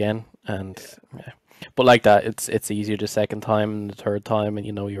over again. And but like that, it's easier the second time and the third time, and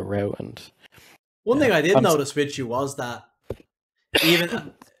you know your route. And one thing I did notice with you was that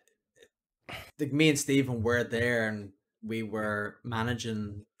even like me and Stephen were there and we were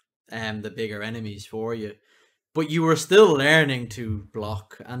managing the bigger enemies for you, but you were still learning to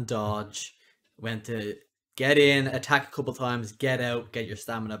block and dodge, when to get in, attack a couple times, get out, get your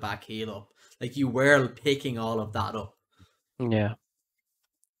stamina back, heal up. Like, you were picking all of that up. Yeah,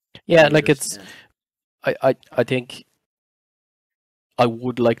 like it's. Yeah. I think I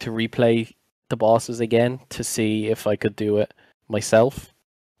would like to replay the bosses again to see if I could do it myself,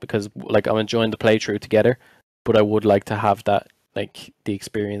 because like I'm enjoying the playthrough together, but I would like to have that, like the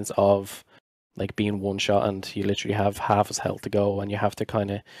experience of like being one shot and you literally have half as health to go and you have to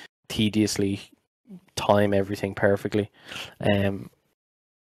kind of tediously time everything perfectly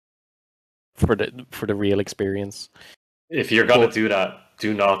for the real experience. If you're gonna do that,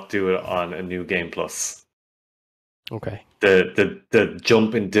 do not do it on a New Game Plus. Okay. The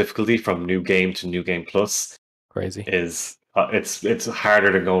jump in difficulty from New Game to New Game Plus crazy is it's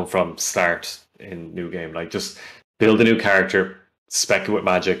harder than going from start in New Game. Like, just build a new character, spec it with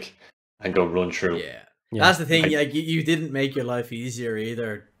magic, and go run through. Yeah. That's the thing. Like, you didn't make your life easier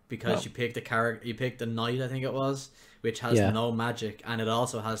either, because you picked a character. You picked a knight, I think it was, which has no magic, and it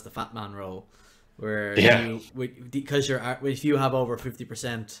also has the Fat Man roll, where because if you have over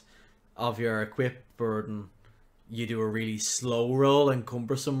 50% of your equip burden, you do a really slow roll and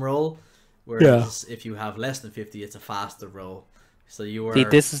cumbersome roll, whereas if you have less than 50, it's a faster roll. So you were. See,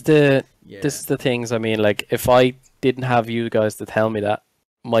 this is the things. I mean, like, if I didn't have you guys to tell me that,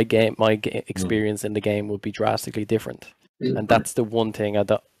 my experience in the game would be drastically different, and that's the one thing I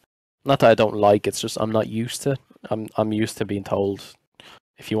don't. Not that I don't like, it's just I'm not used to. I'm used to being told,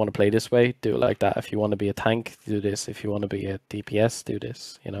 if you want to play this way, do it like that. If you want to be a tank, do this. If you want to be a DPS, do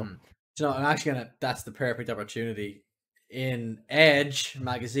this. You know. So I'm actually that's the perfect opportunity. In Edge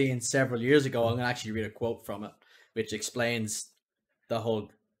magazine several years ago, I'm gonna actually read a quote from it, which explains the whole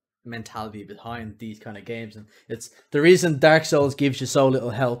mentality behind these kind of games. And it's the reason Dark Souls gives you so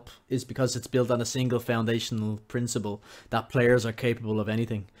little help is because it's built on a single foundational principle that players are capable of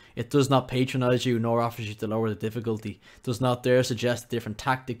anything. It does not patronize you nor offers you to lower the difficulty. It does not dare suggest a different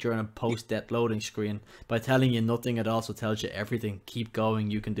tactic during a post-death loading screen. By telling you nothing, it also tells you everything. Keep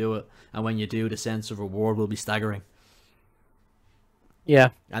going, you can do it, and when you do, the sense of reward will be staggering.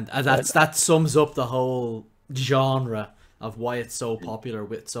 Yeah, and that sums up the whole genre of why it's so popular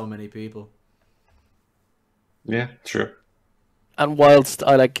with so many people. Yeah, true. And whilst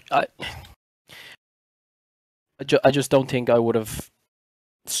I just don't think I would have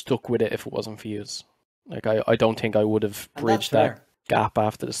stuck with it if it wasn't for yous. Like, I don't think I would have bridged that gap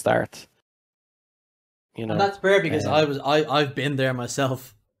after the start. You know, and that's fair, because I've been there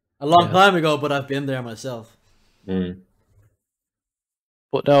myself a long time ago, but I've been there myself. But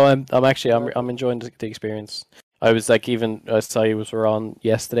no, I'm enjoying the experience. I was like, even I saw you were on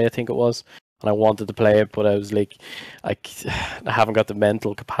yesterday, I think it was, and I wanted to play it, but I was like, I haven't got the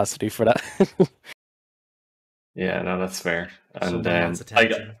mental capacity for that. Yeah, no, that's fair. And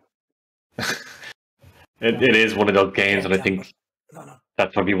it it is one of those games, and I think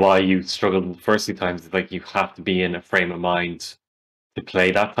that's probably why you struggled the first few times. Like, you have to be in a frame of mind to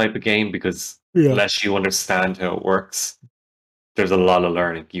play that type of game, because unless you understand how it works, there's a lot of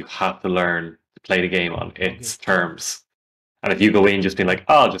learning. You have to learn to play the game on its terms. And if you go in just being like,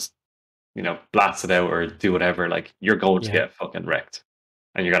 oh, I'll just, blast it out or do whatever, like, you're going to get fucking wrecked.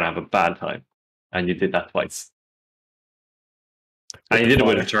 And you're going to have a bad time. And you did that twice. And you did it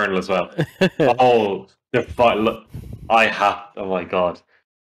with Eternal as well. Oh, look, oh my god.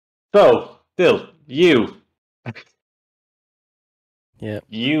 So, Dill, you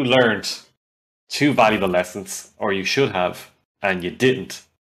learned 2 valuable lessons, or you should have, and you didn't.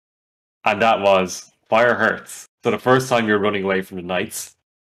 And that was, fire hurts. So the first time you're running away from the knights,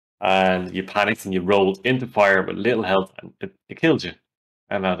 and you panicked and you rolled into fire with little health, and it killed you.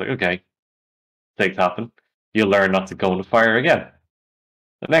 And I was like, okay, things happen. You'll learn not to go into fire again.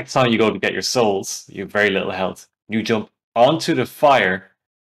 The next time you go to get your souls, you have very little health. You jump onto the fire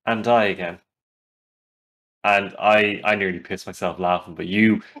and die again. And I nearly pissed myself laughing, but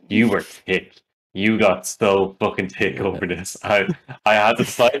you were thick. You got so fucking thick over this. I had to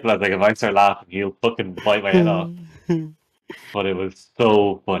stifle. I was like, if I start laughing, he'll fucking bite my head off. But it was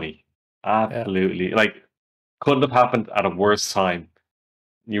so funny. Absolutely. Like, couldn't have happened at a worse time.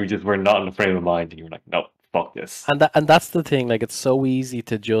 You just were not in the frame of mind, and you were like, no, fuck this. And that's the thing. Like, it's so easy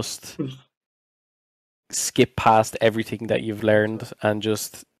to just skip past everything that you've learned and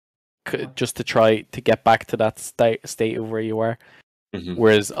just to try to get back to that state of where you are. Mm-hmm.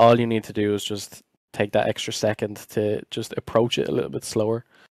 Whereas all you need to do is just take that extra second to just approach it a little bit slower,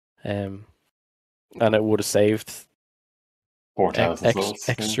 and it would have saved 4,000 souls.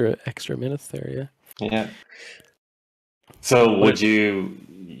 Extra minutes there. Yeah. So would you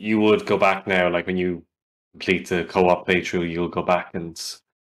would go back now, like when you complete the co-op playthrough, you'll go back and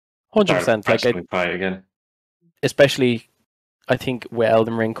 100%. Like, try it again. Especially, I think with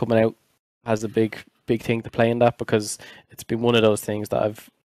Elden Ring coming out has a big thing to play in that, because it's been one of those things that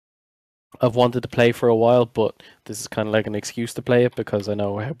I've wanted to play for a while, but this is kind of like an excuse to play it because I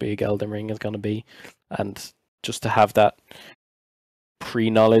know how big Elden Ring is going to be, and just to have that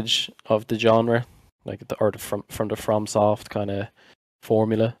pre-knowledge of the genre, like from the FromSoft kind of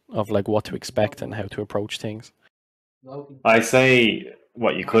formula of like what to expect and how to approach things. I say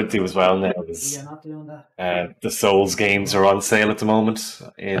what you could do as well now is the Souls games are on sale at the moment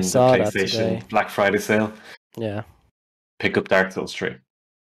in the PlayStation Black Friday sale. Yeah. Pick up Dark Souls 3.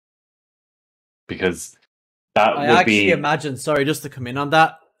 Because that I would actually be... imagine, sorry, just to come in on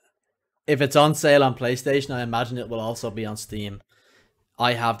that, if it's on sale on PlayStation, I imagine it will also be on Steam.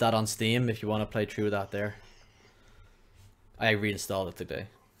 I have that on Steam if you want to play through that there. I reinstalled it today.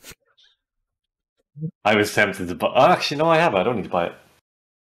 I was tempted to buy... Oh, actually, no, I have it. I don't need to buy it.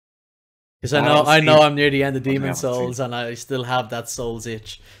 Because I know I'm near the end of Demon Souls and I still have that Souls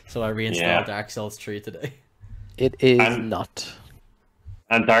itch, so I reinstalled Dark Souls 3 today. It is not.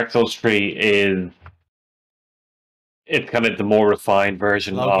 And Dark Souls 3 is... It's kind of the more refined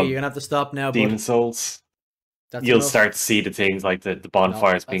version of you're gonna have to stop now, Demon Souls. You'll start to see the things like the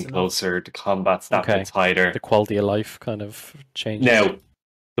bonfires being closer, the combat snapping tighter. The quality of life kind of changes. Now,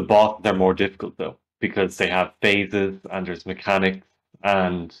 the bosses are more difficult though, because they have phases and there's mechanics,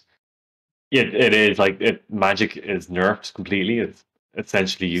 and it is like magic is nerfed completely. It's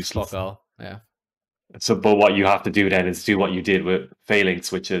essentially useless. Fuck all. Yeah. So, but what you have to do then is do what you did with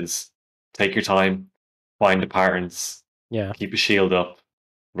Phalanx, which is take your time, find the patterns, keep a shield up,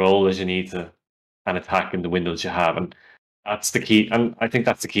 roll as you need to, and attack in the windows you have. And that's the key. And I think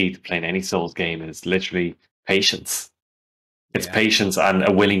that's the key to playing any Souls game, is literally patience. It's patience and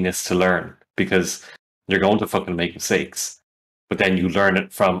a willingness to learn, because you're going to fucking make mistakes, but then you learn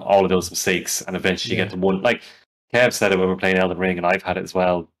it from all of those mistakes, and eventually you get to one. Like Kev said it when we were playing Elden Ring, and I've had it as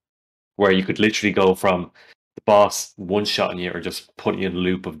well, where you could literally go from the boss one-shotting you or just putting you in a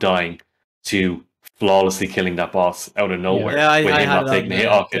loop of dying to flawlessly killing that boss out of nowhere. Yeah, with I him had not taking a hit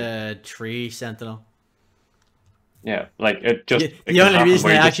off it. Tree Sentinel. Yeah, like it just... The only reason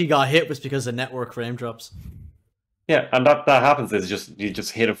I actually got hit was because of network frame drops. Yeah, and that happens is you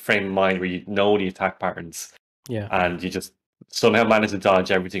just hit a frame of mind where you know the attack patterns. Yeah. And you just somehow manage to dodge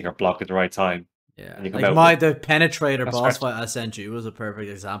everything or block at the right time. Yeah, and you come like the Penetrator boss fight I sent you was a perfect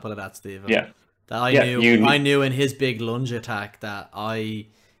example of that, Stephen. Yeah. That I knew in his big lunge attack that I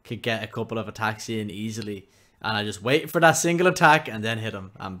could get a couple of attacks in easily, and I just wait for that single attack and then hit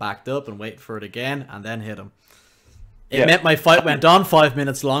him, and backed up and wait for it again and then hit him. It meant my fight went on 5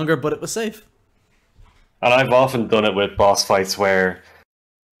 minutes longer, but it was safe. And I've often done it with boss fights where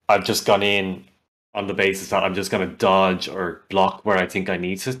I've just gone in on the basis that I'm just going to dodge or block where I think I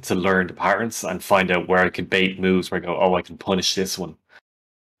need to learn the patterns and find out where I can bait moves where I go, oh, I can punish this one.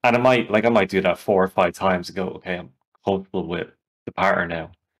 And I might do that 4 or 5 times and go, okay, I'm comfortable with the pattern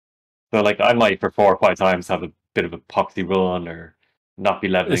now. So like I might for 4 or 5 times have a bit of a poxy run or not be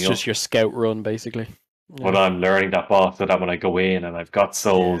It's leveling just up. your scout run, basically. But I'm learning that boss so that when I go in and I've got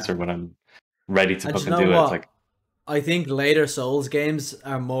souls or when I'm ready to And fucking you know do it, what? it's like I think later Souls games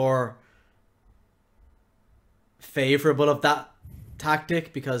are more favorable of that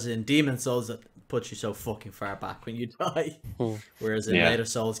tactic because in Demon Souls it puts you so fucking far back when you die. Whereas in later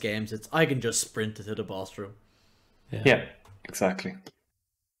Souls games, it's I can just sprint to the boss room. Yeah, exactly.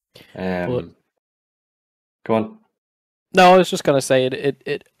 But, go on. No, I was just gonna say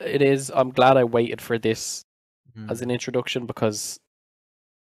it is. I'm glad I waited for this as an introduction because,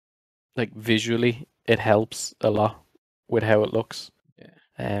 like, visually, it helps a lot with how it looks.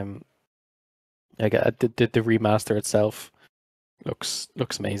 Yeah. Like the remaster itself looks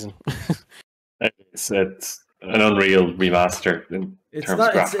amazing. It's an Unreal remaster in terms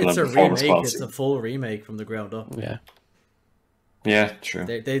of graphical and performance quality. It's a full remake from the ground up. Yeah, true.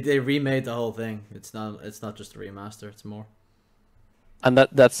 They remade the whole thing. It's not just a remaster. It's more. And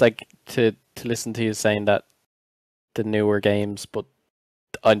that's like to listen to you saying that the newer games, but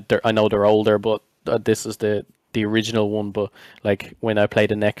I know they're older, but this is the original one. But like when I play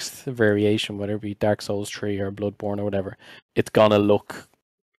the next variation, whether it be Dark Souls 3 or Bloodborne or whatever, it's gonna look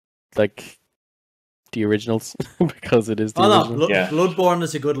like the originals because it is the original. Bloodborne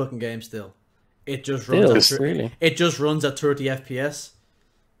is a good looking game still. It just runs it just runs at 30 FPS.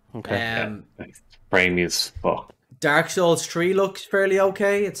 Okay. Framey as fuck. Dark Souls 3 looks fairly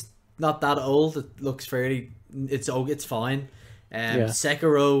okay. It's not that old. It looks fairly it's fine.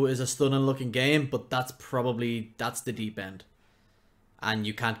 Sekiro is a stunning looking game, but that's the deep end. And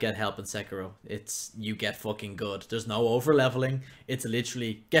you can't get help in Sekiro. You get fucking good. There's no over leveling. It's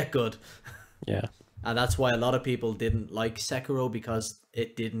literally get good. Yeah. And that's why a lot of people didn't like Sekiro because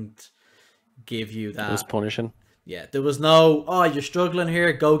it didn't give you that. It was punishing. Yeah, there was no, you're struggling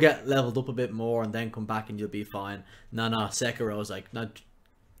here, go get leveled up a bit more and then come back and you'll be fine. No, Sekiro was like, no,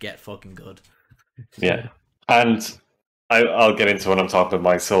 get fucking good. Yeah. And I'll get into when I'm talking about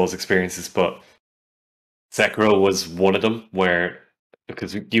my Souls experiences, but Sekiro was one of them where,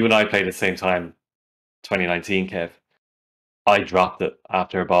 because you and I played at the same time, 2019, Kev, I dropped it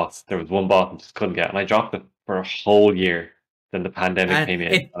after a boss. There was one boss I just couldn't get, and I dropped it for a whole year. Then the pandemic came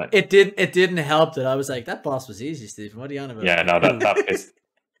in. It didn't help that I was like, that boss was easy, Stephen. What are you on about? Yeah, no,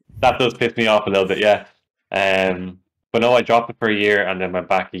 that does piss me off a little bit, yeah. But no, I dropped it for a year and then went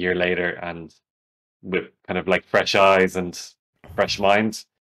back a year later and with kind of like fresh eyes and fresh minds.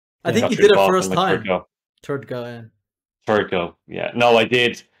 I think you did it first time. Third go, yeah. No, I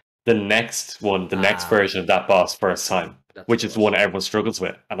did the next one, next version of that boss first time, which is the one everyone struggles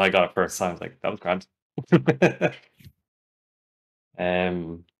with, and I got it first time. I was like, that was grand.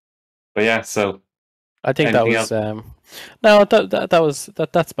 But yeah, so I think that was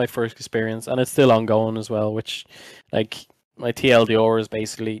that's my first experience, and it's still ongoing as well. Which, like, my TLDR is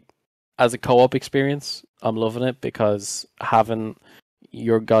basically as a co-op experience. I'm loving it because having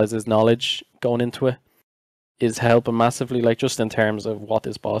your guys' knowledge going into it is helping massively. Like just in terms of what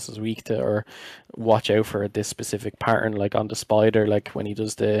this boss is weak to, or watch out for this specific pattern. Like on the spider, like when he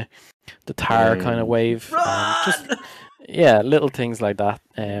does the tar kind of wave, just. Yeah, little things like that.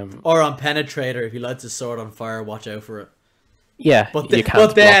 Or on Penetrator, if he lights his sword on fire, watch out for it. Yeah, but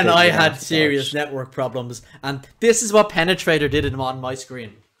then I had serious network problems, and this is what Penetrator did on my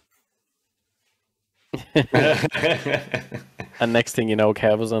screen. And next thing you know,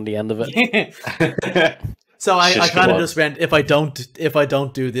 Kev was on the end of it. So I kind of just went, if I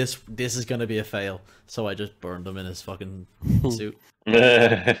don't do this, this is gonna be a fail. So I just burned him in his fucking suit.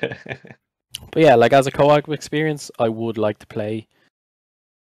 But yeah, like as a co-op experience, I would like to play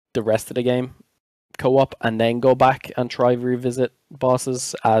the rest of the game co-op and then go back and try revisit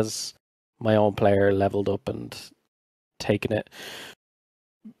bosses as my own player, leveled up and taking it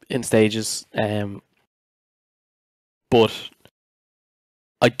in stages. But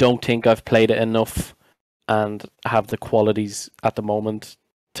I don't think I've played it enough and have the qualities at the moment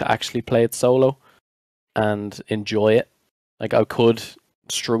to actually play it solo and enjoy it. Like I could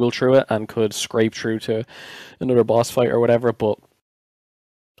struggle through it and could scrape through to another boss fight or whatever, but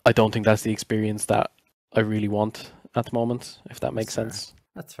I don't think that's the experience that I really want at the moment, if that makes sense.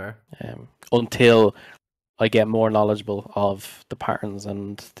 That's fair. Until I get more knowledgeable of the patterns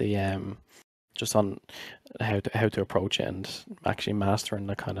and the just on how to approach it and actually mastering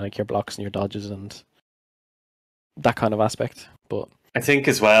the kind of like your blocks and your dodges and that kind of aspect. But I think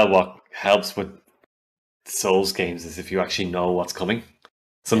as well what helps with Souls games is if you actually know what's coming.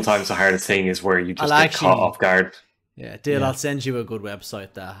 Sometimes the hardest thing is where you just get caught off guard. Yeah, Dale, Yeah. I'll send you a good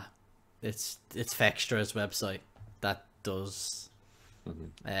website that it's Fextra's website that does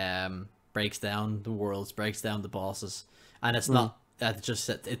breaks down the worlds, breaks down the bosses, and it's not that just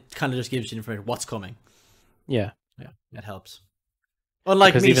it kind of just gives you information what's coming. Yeah. Yeah, it helps.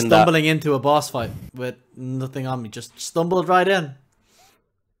 Unlike Because me even stumbling into a boss fight with nothing on me, just stumbled right in,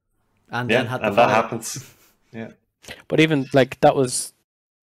 and then had to and fight that it. happens. Yeah. But even like that was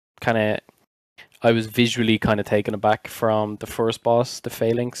kind of, I was visually kind of taken aback from the first boss, the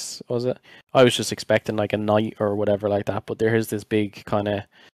Phalanx, was it? I was just expecting like a knight or whatever like that, but there is this big kind of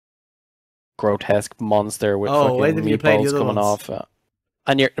grotesque monster with Oh, wait fucking till you play the meatballs other coming ones. off.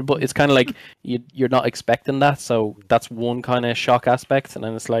 But it's kind of like you're not expecting that, so that's one kind of shock aspect, and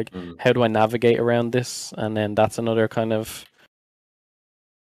then it's like, how do I navigate around this? And then that's another kind of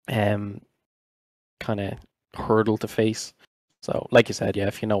kind of hurdle to face. So, like you said, yeah,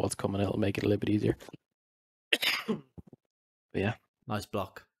 if you know what's coming, it'll make it a little bit easier. But yeah, Nice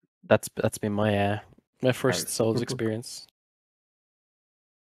block. that's been my my first Souls experience.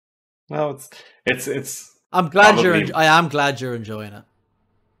 No, it's. I'm glad Probably- I am glad you're enjoying it.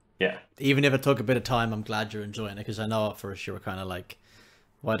 Yeah. Even if it took a bit of time, I'm glad you're enjoying it, because I know at first you were kind of like,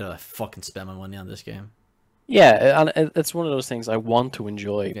 why did I fucking spend my money on this game? Yeah, and it's one of those things I want to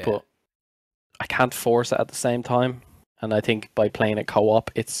enjoy, Yeah. but I can't force it at the same time. And I think by playing it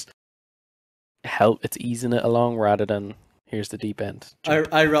co-op, it's easing it along rather than here's the deep end.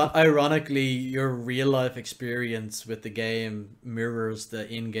 Jump. Ironically, your real life experience with the game mirrors the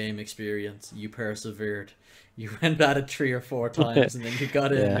in-game experience. You persevered. You went at it 3 or 4 times, and then you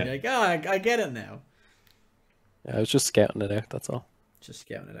got in. Yeah. And you're like, oh, I get it now. Yeah, I was just scouting it out. That's all. Just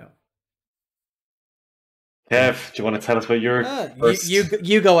scouting it out. Kev, do you want to tell us about your first...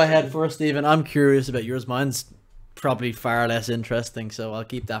 You go ahead first, Stephen. I'm curious about yours. Mine's probably far less interesting, so I'll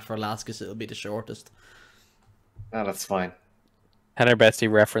keep that for last because it'll be the shortest. No, that's fine. Henner Betsy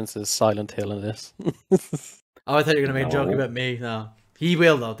references Silent Hill in this. Oh, I thought you were going to make a joke No. about me. No. He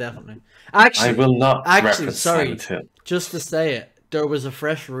will, though, definitely. Actually, I will not reference sorry, Silent Hill. just to say it, there was a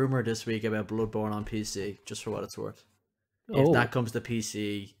fresh rumor this week about Bloodborne on PC, just for what it's worth. If Oh. that comes to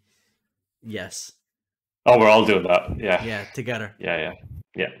PC, yes. Oh, we're all doing that. Yeah. Yeah, together. Yeah.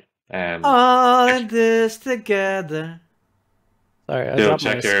 All in this together. Sorry,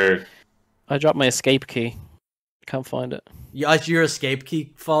 I dropped my escape key. Can't find it. Yeah, your escape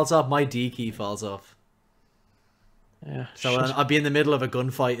key falls off, my D key falls off. Yeah. So shit. I'll be in the middle of a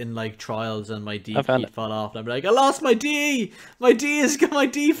gunfight in like Trials, and my D I found key it. fall off, and I'm like, I lost my D. My D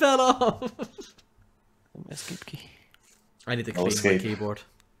fell off. My escape key. I need to No clean escape. my keyboard.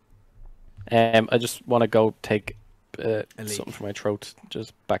 I just want to go take leak. something from my throat.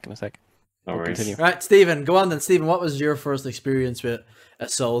 Just back in a sec. No I'll worries. continue. Right, Stephen, go on then. Stephen, what was your first experience with a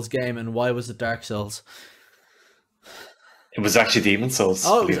Souls game, and why was it Dark Souls? It was actually Demon Souls.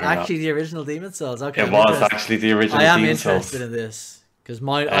 Oh, it was believe it or not. actually the original Demon Souls. Okay, It I'm was interested. actually the original I am Demon interested Souls. in this because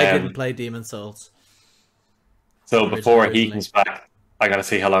I didn't play Demon Souls. So before he originally. comes back, I gotta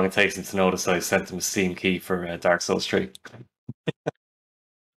see how long it takes him to notice I sent him a Steam key for Dark Souls 3.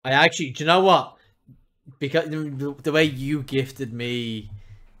 I actually, do you know what? Because the way you gifted me,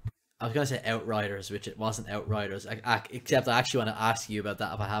 I was gonna say Outriders, which it wasn't Outriders. Except I actually want to ask you about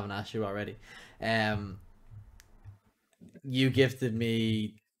that if I haven't asked you already. You gifted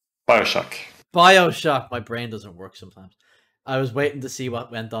me Bioshock. BioShock. My brain doesn't work sometimes. I was waiting to see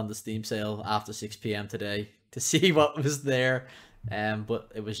what went on the Steam sale after 6 p.m. today to see what was there.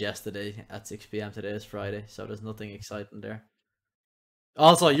 But it was yesterday at 6 p.m. Today is Friday, so there's nothing exciting there.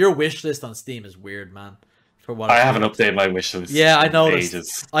 Also, your wish list on Steam is weird, man. For what I it's haven't worth. updated my wish list. Yeah, I in noticed.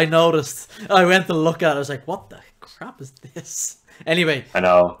 ages. I noticed. I went to look at it. I was like, "What the crap is this?" Anyway, I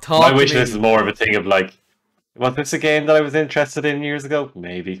know. Talk My to wish me. list is more of a thing of like, was this a game that I was interested in years ago?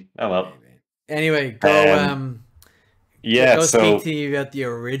 Maybe. Oh well. anyway, go. Yeah. Go So speak to you about the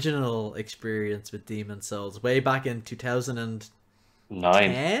original experience with Demon Souls way back in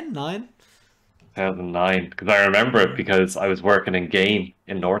 2010, 9. 2009, because I remember it because I was working in game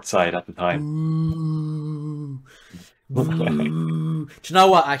in Northside at the time. Ooh. Ooh. Do you know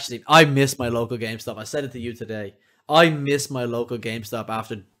what? Actually, I miss my local GameStop. I said it to you today. I miss my local GameStop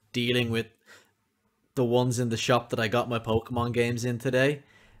after dealing with the ones in the shop that I got my Pokemon games in today.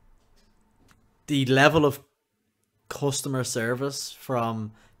 The level of customer service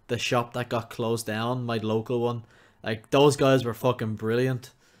from the shop that got closed down, my local one, like those guys were fucking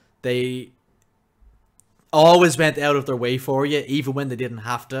brilliant. They always went out of their way for you, even when they didn't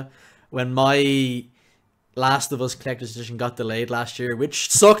have to. When my Last of Us Collector's Edition got delayed last year, which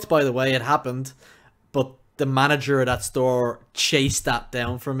sucked, by the way, it happened, but the manager of that store chased that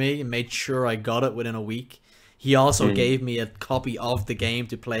down for me and made sure I got it within a week. He also gave me a copy of the game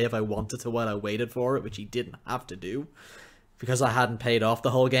to play if I wanted to while I waited for it, which he didn't have to do. Because I hadn't paid off the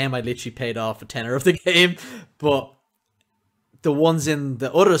whole game. I literally paid off a tenner of the game. But the ones in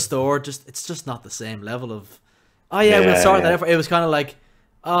the other store, it's just not the same level of... Oh yeah, we'll sort that out. It was kind of like,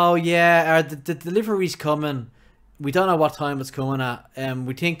 oh yeah, the delivery's coming. We don't know what time it's coming at.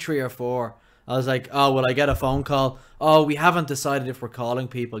 We think 3 or 4. I was like, oh, will I get a phone call? Oh, we haven't decided if we're calling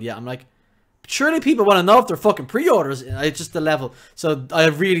people yet. I'm like, surely people want to know if they're fucking pre-orders. It's just the level. So I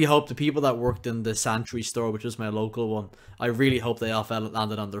really hope the people that worked in the Santry store, which was my local one, I really hope they all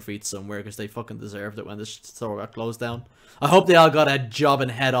landed on their feet somewhere, because they fucking deserved it when the store got closed down. I hope they all got a job in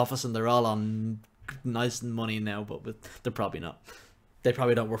head office and they're all on nice money now, but they're probably not. They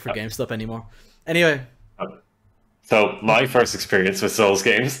probably don't work for GameStop anymore. Anyway. So my first experience with Souls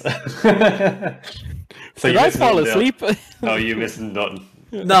games. So did I fall asleep? No, you missed nothing.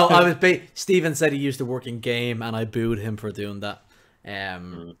 No, I was. Steven said he used to work in game, and I booed him for doing that.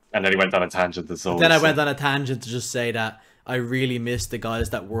 And then he went on a tangent to Souls. Then I went on a tangent to just say that I really miss the guys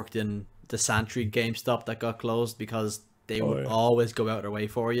that worked in the Santry GameStop that got closed, because they would always go out their way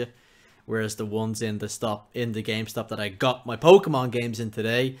for you. Whereas the ones in the GameStop that I got my Pokemon games in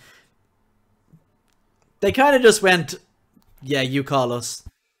today, they kind of just went, yeah, you call us.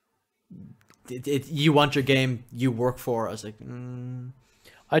 You want your game, you work for. I was like,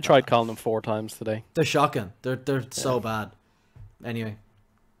 I tried calling them 4 times today. They're shocking. They're so bad. Anyway.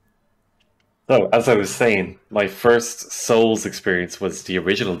 So, as I was saying, my first Souls experience was the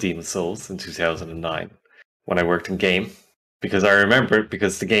original Demon Souls in 2009 when I worked in game. Because I remember it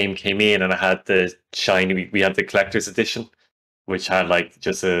because the game came in and I had the shiny, we had the collector's edition, which had like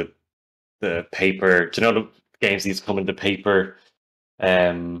just the paper. Do you know the games used to come in the paper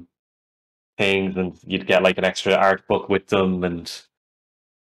things, and you'd get like an extra art book with them, and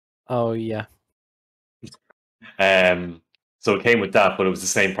oh yeah. So it came with that, but it was the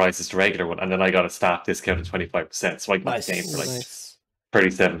same price as the regular one, and then I got a staff discount of 25%. So I got the game for like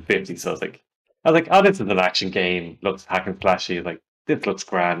 $37.50. So I was like, oh, this is an action game. Looks hack and slashy. Like, this looks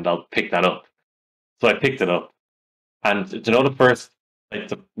grand. I'll pick that up. So I picked it up, and do you know the first, like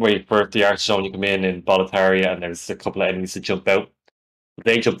the art showing you come in Boletaria, and there's a couple of enemies that jump out.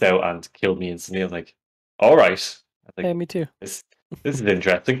 They jumped out and killed me instantly. I was like, all right. I was like, yeah, me too. This is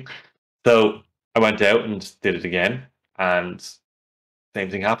interesting. So I went out and did it again, and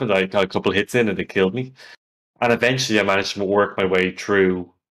same thing happened. I got a couple of hits in, and they killed me. And eventually, I managed to work my way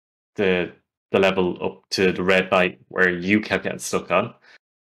through the level up to the Red Knight, where you kept getting stuck on.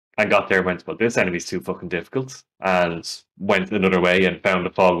 I got there and went, well, this enemy's too fucking difficult, and went another way and found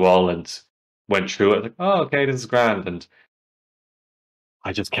a fog wall and went through it. I was like, oh, okay, this is grand. And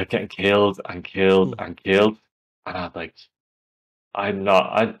I just kept getting killed and killed and killed. And I was like, I'm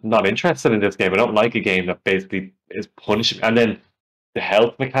not interested in this game. I don't like a game that basically is punishing. And then the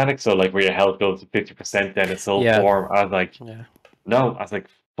health mechanics, so like where your health goes to 50%, then it's Soulsborne. I was like, no. I was like,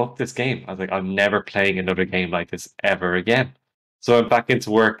 fuck this game. I was like, I'm never playing another game like this ever again. So I went back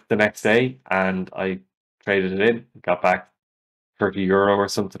into work the next day, and I traded it in, got back €30 or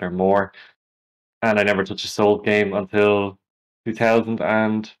something or more, and I never touched a Souls game until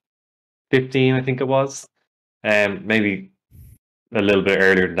 2015, I think it was. Maybe a little bit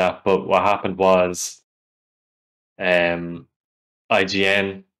earlier than that, but what happened was IGN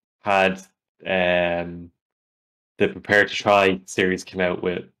had the Prepare to Try series came out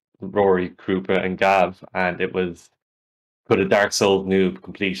with Rory, Krupa, and Gav, and it was could a Dark Souls noob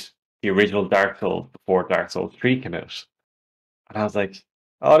complete the original Dark Souls before Dark Souls 3 came out? And I was like,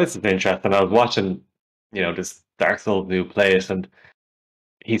 oh, this is interesting. I was watching, this Dark Souls noob play it, and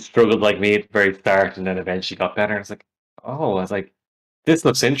he struggled like me at the very start, and then eventually got better. I was like, this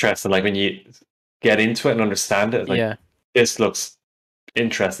looks interesting. Like when you get into it and understand it, like this looks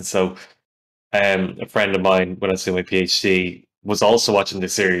interesting. So a friend of mine, when I was doing my PhD, was also watching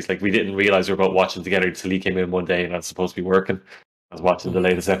this series. Like, we didn't realize we were about watching together until he came in one day and I was supposed to be working. I was watching the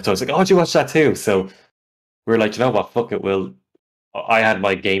latest episode. I was like, oh, did you watch that too? So we were like, you know what, fuck it. I had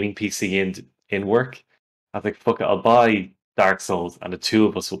my gaming PC in work. I was like, fuck it, I'll buy Dark Souls and the two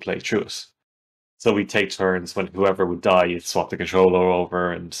of us will play through it. So we take turns. When whoever would die, you'd swap the controller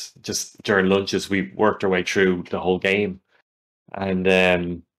over, and just during lunches we worked our way through the whole game.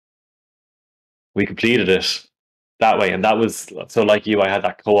 And we completed it that way. And that was, so like you, I had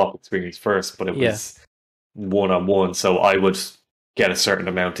that co-op experience first, but it was one-on-one. So I would get a certain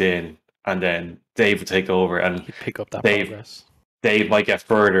amount in, and then Dave would take over, and you pick up that progress. Dave might get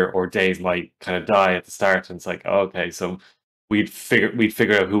further, or Dave might kind of die at the start, and it's like, oh, okay, so we'd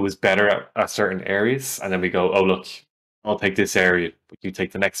figure out who was better at certain areas, and then we go, oh look, I'll take this area, but you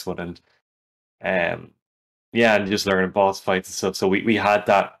take the next one. And yeah, and just learning boss fights and stuff. So we had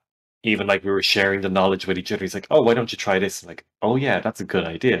that, even like we were sharing the knowledge with each other. He's like, "Oh, why don't you try this?" I'm like, "Oh yeah, that's a good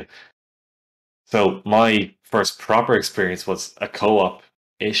idea." So my first proper experience was a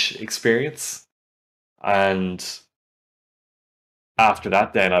co-op-ish experience, and after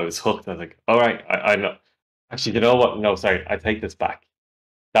that, then I was hooked. I was like, "All right, I know." Actually, you know what? No, sorry, I take this back.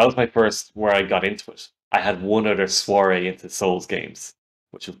 That was my first where I got into it. I had one other soiree into Souls games,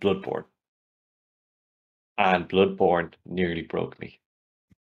 which was Bloodborne, and Bloodborne nearly broke me.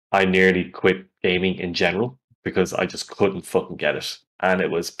 I nearly quit gaming in general because I just couldn't fucking get it, and it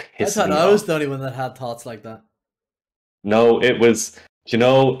was I pissing thought me I was off. the only one that had thoughts like that. No, it was, you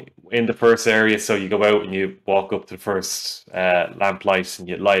know, in the first area, so you go out and you walk up to the first lamplight and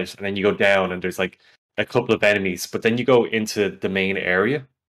you light it, and then you go down and there's like a couple of enemies, but then you go into the main area,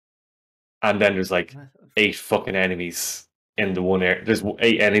 and then there's like 8 fucking enemies in the one area. There's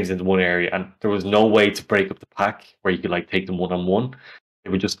 8 enemies in the one area, and there was no way to break up the pack where you could like take them one on one. They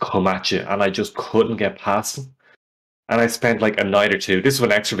would just come at you, and I just couldn't get past them. And I spent like a night or two. This is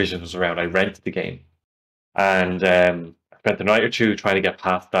when Extravision was around. I rented the game, and I spent a night or two trying to get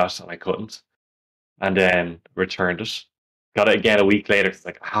past that, and I couldn't. And then returned it. Got it again a week later. It's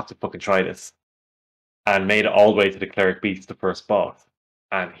like I have to fucking try this, and made it all the way to the cleric beast, the first boss,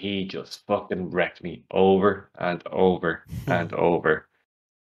 and he just fucking wrecked me over and over and over.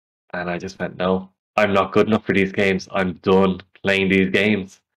 And I just went, no, I'm not good enough for these games. I'm done playing these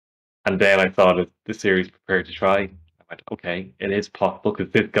games. And then I thought of the series Prepare to Try. I went, okay, it is possible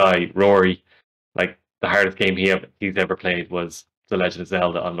because this guy, Rory, like the hardest game he's ever played was The Legend of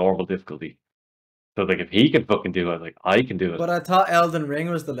Zelda on normal difficulty. So like if he can fucking do it, like I can do it. But I thought Elden Ring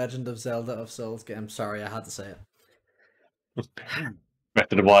was the Legend of Zelda of Souls game. Sorry, I had to say it.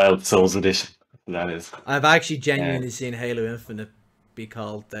 Breath of the Wild Souls Edition. That is. I've actually genuinely seen Halo Infinite be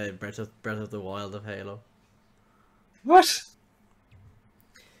called the Breath of the Wild of Halo. What?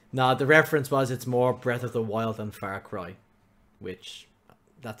 No, the reference was it's more Breath of the Wild than Far Cry, which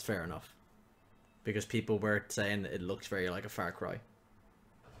that's fair enough. Because people were saying it looks very like a Far Cry.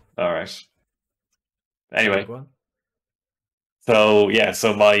 Alright. Anyway. Go on. So yeah,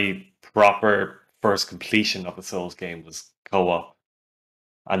 so my proper first completion of a Souls game was co-op.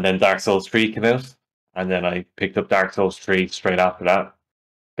 And then Dark Souls 3 came out. And then I picked up Dark Souls 3 straight after that.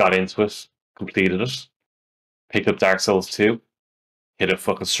 Got into it, completed it. Picked up Dark Souls 2. Hit a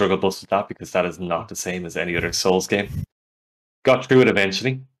fucking struggle bus with that because that is not the same as any other Souls game. Got through it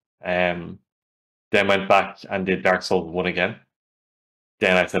eventually. Then went back and did Dark Souls 1 again.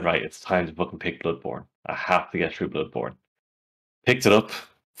 Then I said, right, it's time to fucking pick Bloodborne. I have to get through Bloodborne. Picked it up,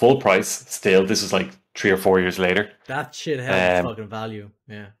 full price still. This was like 3 or 4 years later. That shit had fucking value.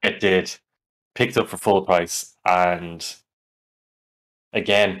 Yeah. It did. Picked up for full price, and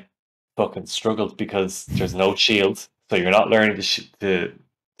again, fucking struggled because there's no shield. So you're not learning the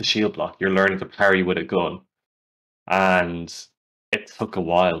shield block. You're learning to parry with a gun. And it took a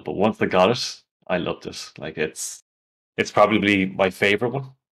while, but once I got it, I loved it. Like it's probably my favorite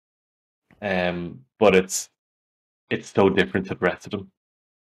one. But it's so different to the rest of them.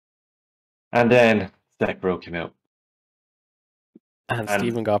 And then Sekiro came out. And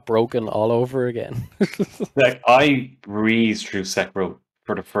Stephen got broken all over again. Like I breezed through Sekiro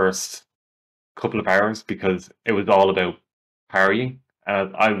for the first couple of hours because it was all about parrying.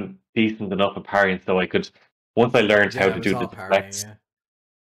 And I'm decent enough at parrying, so I could, once I learned how to do the deflect,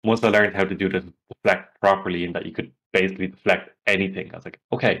 once I learned how to do the deflect properly, and that you could basically deflect anything, I was like,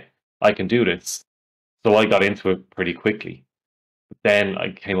 okay, I can do this. So I got into it pretty quickly. But then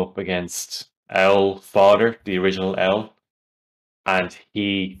I came up against L Fodder, the original L, and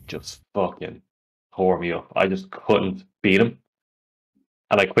he just fucking tore me up. I just couldn't beat him.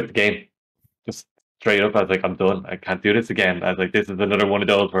 And I quit the game. Just straight up. I was like, I'm done. I can't do this again. I was like, this is another one of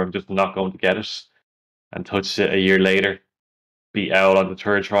those where I'm just not going to get it. And touched it a year later. Beat Owl on the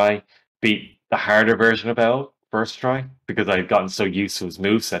third try. Beat the harder version of Owl first try. Because I had gotten so used to his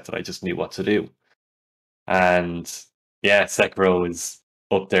moveset that I just knew what to do. And yeah, Sekiro is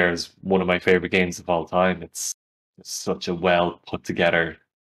up there as one of my favorite games of all time. It's such a well put together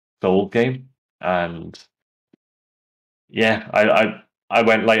Soul game, and yeah, I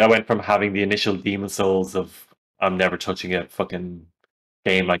went from having the initial Demon Souls of I'm never touching a fucking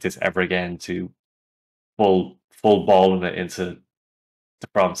game like this ever again to full balling it into the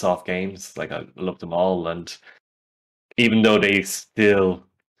FromSoft games. Like I love them all, and even though they still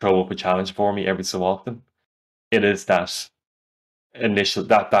throw up a challenge for me every so often, it is that initial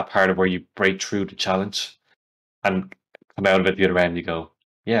that part of where you break through the challenge and come out of it the other end, you go,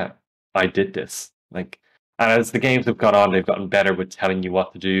 yeah, I did this. Like, and as the games have gone on, they've gotten better with telling you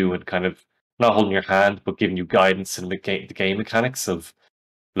what to do and kind of not holding your hand, but giving you guidance in the game mechanics of,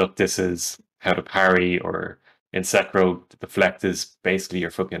 look, this is how to parry, or in Sekiro, the deflect is basically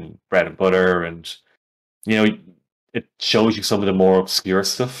your fucking bread and butter, and it shows you some of the more obscure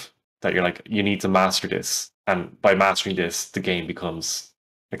stuff that you're like, you need to master this, and by mastering this, the game becomes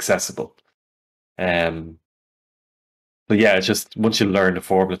accessible. But yeah, it's just once you learn the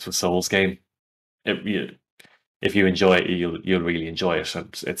formula to a Souls game, if you enjoy it, you'll really enjoy it,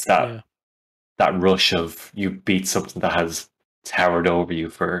 and it's that rush of you beat something that has towered over you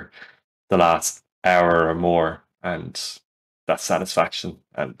for the last hour or more, and that satisfaction,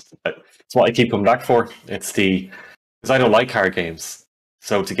 and it's what I keep coming back for. It's because I don't like hard games,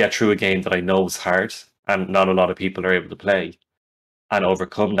 so to get through a game that I know is hard and not a lot of people are able to play and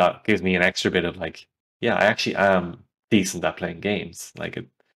overcome that gives me an extra bit of like, yeah, I actually am decent at playing games. Like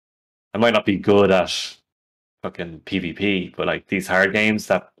I might not be good at fucking PvP, but like these hard games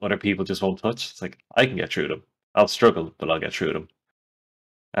that other people just won't touch, it's like I can get through them. I'll struggle, but I'll get through them.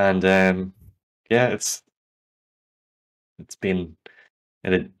 And yeah, it's been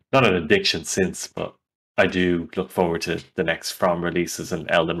not an addiction since, but I do look forward to the next From releases, and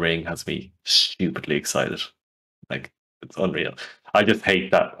Elden Ring has me stupidly excited. Like, it's unreal. I just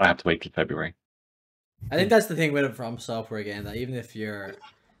hate that I have to wait till February. I think that's the thing with a From Software game, that even if you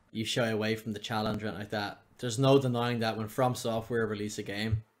shy away from the challenge or anything like that, there's no denying that when From Software release a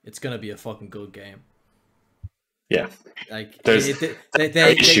game, it's gonna be a fucking good game. Yeah, like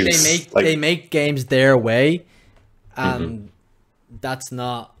they make games their way, and that's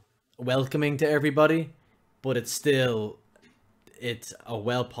not welcoming to everybody, but it's a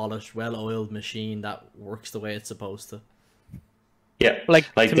well polished, well oiled machine that works the way it's supposed to. Yeah, like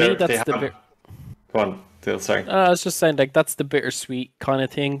to me, that's the. Go on, Dale, sorry. I was just saying, like, that's the bittersweet kind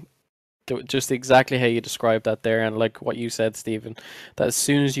of thing. Just exactly how you described that there, and like what you said, Stephen, that as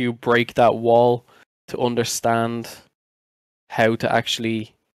soon as you break that wall to understand how to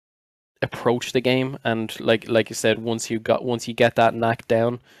actually approach the game, and like you said, once you get that knack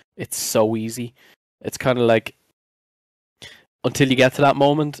down, it's so easy. It's kind of like, until you get to that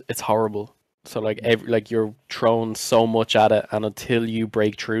moment, it's horrible. So like you're thrown so much at it, and until you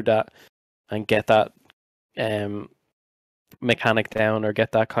break through that and get that mechanic down, or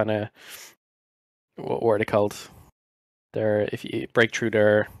get that kind of, what are they called? If you break through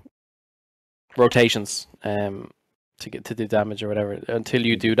their rotations to get to do damage or whatever, until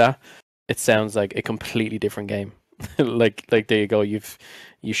you do that, it sounds like a completely different game. like there you go, you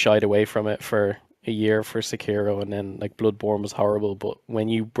shied away from it for a year for Sekiro, and then like Bloodborne was horrible, but when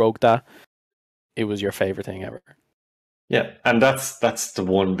you broke that, it was your favorite thing ever. Yeah, and that's the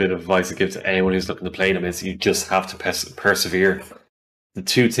one bit of advice I give to anyone who's looking to play them, is you just have to persevere. The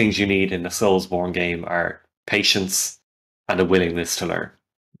two things you need in a Soulsborne game are patience and a willingness to learn.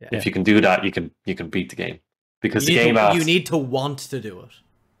 Yeah. If you can do that, you can beat the game. Because you need to want to do it.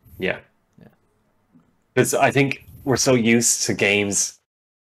 Yeah. Because I think we're so used to games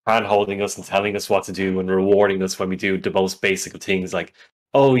hand-holding us and telling us what to do and rewarding us when we do the most basic of things, like,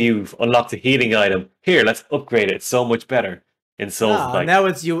 oh, you've unlocked a healing item. Here, let's upgrade it. It's so much better. In Souls, like, now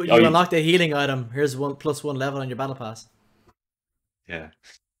it's you unlocked a healing item. Here's 1+1 level on your battle pass. Yeah.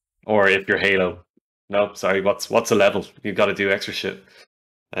 Or if you're Halo, no, sorry, what's a level? You've got to do extra shit.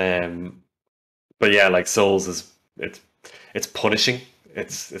 But yeah, like Souls it's punishing.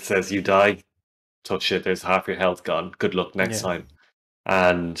 It says you die, touch it, there's half your health gone. Good luck next time.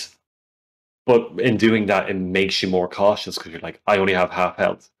 But in doing that, it makes you more cautious, because you're like, I only have half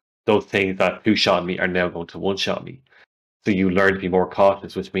health. Those things that two-shot me are now going to one-shot me. So you learn to be more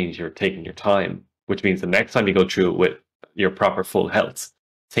cautious, which means you're taking your time, which means the next time you go through it with your proper full health,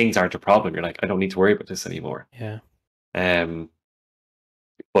 things aren't a problem. You're like, I don't need to worry about this anymore. Yeah.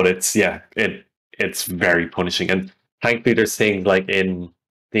 But it's very punishing. And thankfully there's things like in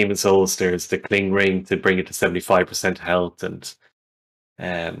Demon Souls, there's the cling ring to bring it to 75% health and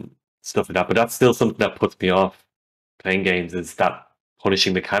stuff like that. But that's still something that puts me off playing games, is that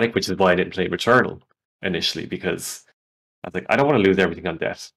punishing mechanic, which is why I didn't play Returnal initially, because I was like, I don't want to lose everything on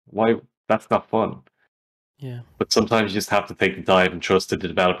death. Why? That's not fun. Yeah. But sometimes you just have to take the dive and trust that the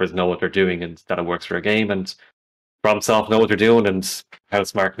developers know what they're doing and that it works for a game, and FromSoft know what they're doing, and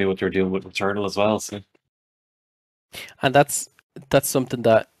Housemarque knew what they're doing with Returnal as well. So. And that's something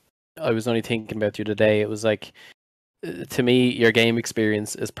that I was only thinking about the other day. It was like, to me, your game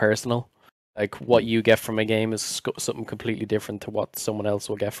experience is personal. Like, what you get from a game is something completely different to what someone else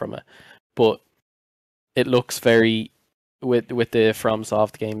will get from it. But it looks very, with the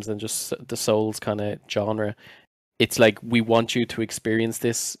FromSoft games and just the Souls kind of genre, it's like, we want you to experience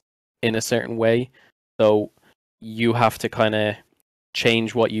this in a certain way. So you have to kind of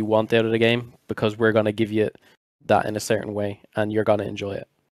change what you want out of the game, because we're going to give you that in a certain way, and you're going to enjoy it.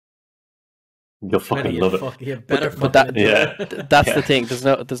 You'll fucking love it. You better But that, enjoy it. that's the thing.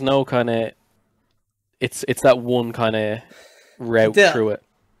 There's no kind of. It's that one kind of route through it.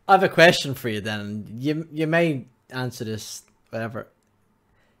 I have a question for you then. You may answer this, whatever.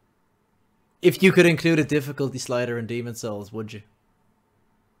 If you could include a difficulty slider in Demon's Souls, would you?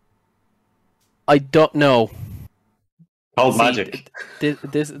 I don't know. Called magic.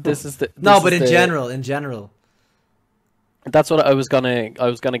 This is the but in general. That's what I was gonna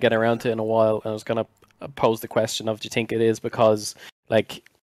get around to in a while. I was gonna pose the question of, do you think it is because, like,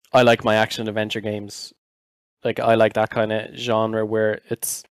 I like my action adventure games, like I like that kind of genre where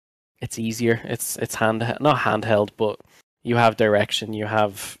it's easier. It's not handheld, but you have direction. You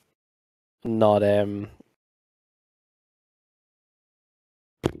have not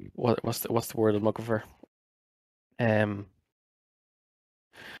what's the word I'm looking for?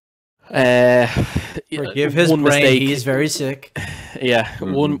 Forgive his brain. Mistake, he's very sick. Yeah,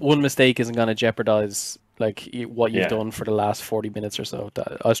 one mistake isn't going to jeopardize like what you've done for the last 40 minutes or so.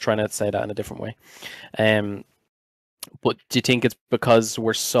 I was trying to say that in a different way. But do you think it's because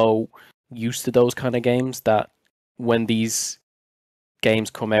we're so used to those kind of games that when these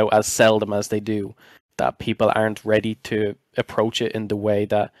games come out, as seldom as they do, that people aren't ready to approach it in the way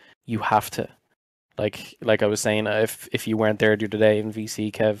that you have to? Like I was saying, if you weren't there the other day in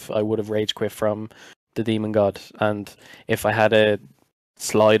VC, Kev, I would have rage quit from the Demon God, and if I had a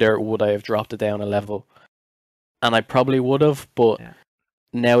slider, would I have dropped it down a level? And I probably would have, but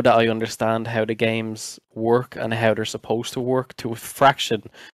now that I understand how the games work and how they're supposed to work to a fraction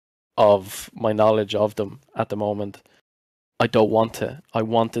of my knowledge of them at the moment, I don't want to. I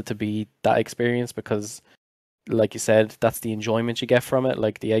want it to be that experience because, like you said, that's the enjoyment you get from it.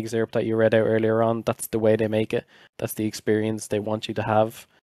 Like the excerpt that you read out earlier on, that's the way they make it. That's the experience they want you to have.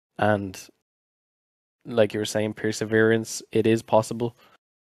 And like you were saying, perseverance, it is possible.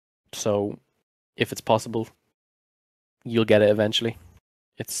 So if it's possible, you'll get it eventually.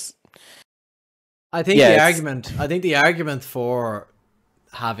 I think the argument for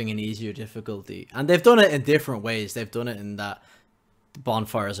having an easier difficulty, and they've done it in different ways. They've done it in that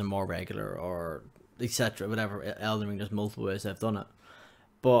bonfires are more regular, or etc. Whatever. Elden Ring, there's multiple ways they've done it.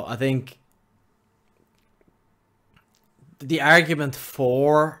 But I think the argument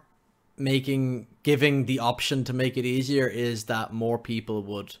for giving the option to make it easier is that more people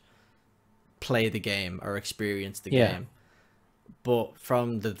would play the game or experience the game. But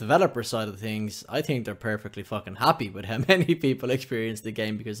from the developer side of things, I think they're perfectly fucking happy with how many people experience the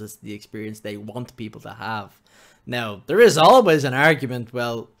game because it's the experience they want people to have. Now, there is always an argument,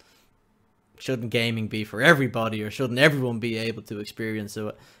 well, shouldn't gaming be for everybody, or shouldn't everyone be able to experience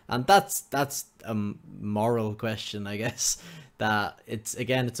it? And that's a moral question, I guess. That it's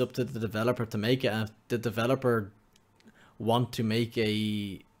up to the developer to make it, and if the developer want to make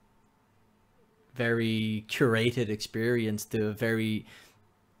a very curated experience to a very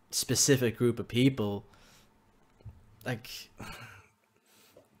specific group of people, like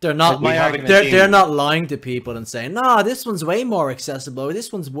they're not they're not lying to people and saying, no, this one's way more accessible, or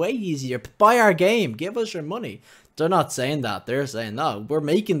this one's way easier, buy our game, give us your money. They're not saying that. They're saying, no, we're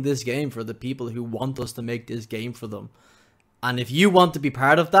making this game for the people who want us to make this game for them. And if you want to be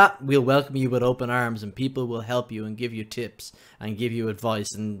part of that, we'll welcome you with open arms, and people will help you and give you tips and give you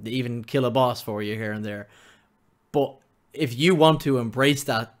advice and even kill a boss for you here and there. But if you want to embrace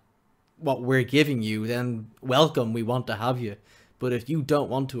that, what we're giving you, then welcome, we want to have you. But if you don't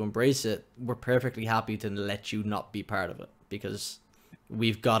want to embrace it, we're perfectly happy to let you not be part of it, because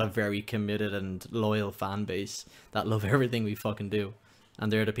we've got a very committed and loyal fan base that love everything we fucking do.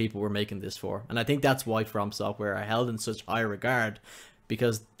 And they're the people we're making this for. And I think that's why FromSoftware are held in such high regard,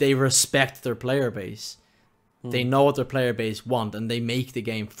 because they respect their player base. They know what their player base want, and they make the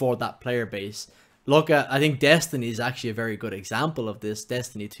game for that player base. Look at, I think Destiny is actually a very good example of this.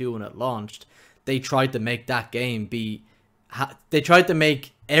 Destiny 2, when it launched, they tried to make that game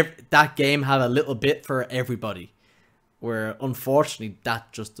that game have a little bit for everybody, where unfortunately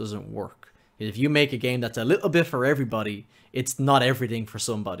that just doesn't work. If you make a game that's a little bit for everybody, it's not everything for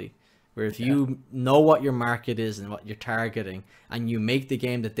somebody. Where if you know what your market is and what you're targeting, and you make the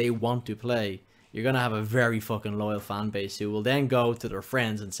game that they want to play, you're going to have a very fucking loyal fan base who will then go to their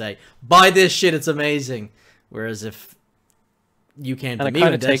friends and say, buy this shit, it's amazing. Whereas if you came to me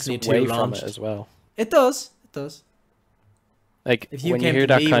when Destiny 2 launched, as well. It does. Like, if you when came you hear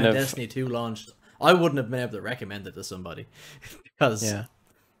to that me kind when of Destiny 2 launched, I wouldn't have been able to recommend it to somebody. Because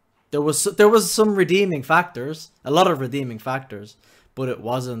there was some redeeming factors, a lot of redeeming factors, but it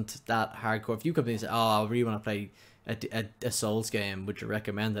wasn't that hardcore. If you come in and say, oh, I really want to play a Souls game, would you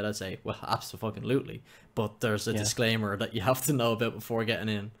recommend it? I'd say, well, absolutely. But there's a disclaimer that you have to know about before getting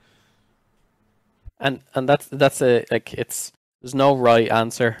in. And that's a like there's no right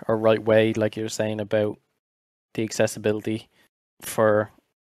answer or right way, like you're saying about the accessibility for,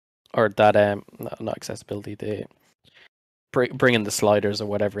 or that not accessibility, the bringing the sliders or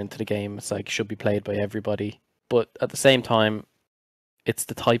whatever into the game. It's like should be played by everybody, but at the same time, it's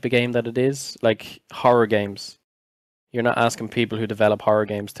the type of game that it is. Like horror games, you're not asking people who develop horror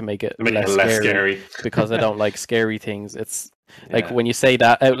games to make it less scary because they don't like scary things. It's like when you say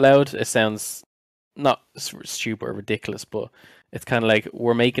that out loud, it sounds not stupid or ridiculous, but it's kind of like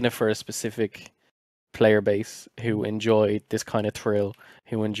we're making it for a specific player base who enjoy this kind of thrill,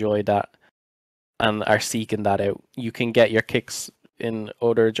 who enjoy that, and are seeking that out. You can get your kicks in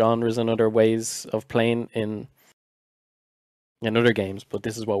other genres and other ways of playing in other games, but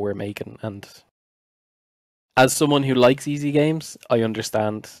this is what we're making. And as someone who likes easy games, I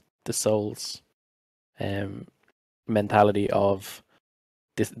understand the Souls mentality of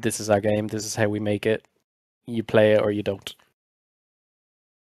this is our game, this is how we make it. You play it or you don't.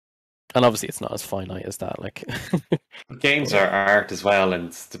 And obviously it's not as finite as that. Like games are art as well,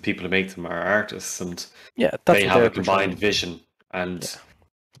 and the people who make them are artists, and they have a combined vision. And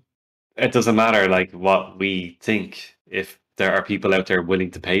it doesn't matter like what we think, if there are people out there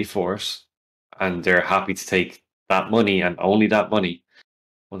willing to pay for it and they're happy to take that money and only that money,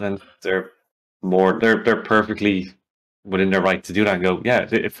 well then they're perfectly within their right to do that and go, yeah,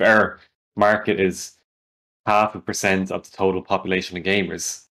 if our market is 0.5% of the total population of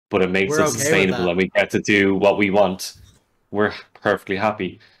gamers, but it makes us sustainable and we get to do what we want, we're perfectly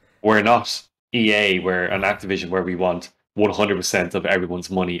happy. We're not EA an Activision where we want 100% of everyone's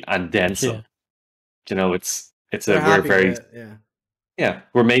money and then some. You know,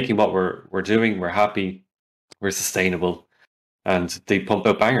 we're making what we're doing, we're happy, we're sustainable, and they pump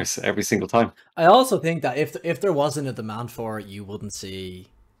out bangers every single time. I also think that if there wasn't a demand for it, you wouldn't see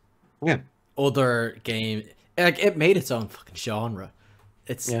other games. Like, it made its own fucking genre.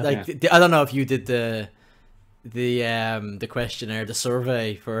 It's I don't know if you did the questionnaire, the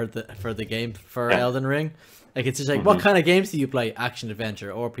survey for the game for Elden Ring. Like, it's just like, what kind of games do you play? Action,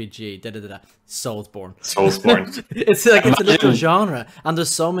 adventure, RPG, Soulsborne. It's like, it's a little genre, and there's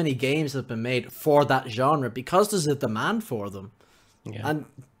so many games that have been made for that genre because there's a demand for them. Yeah. And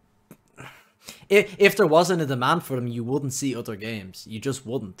if there wasn't a demand for them, you wouldn't see other games. You just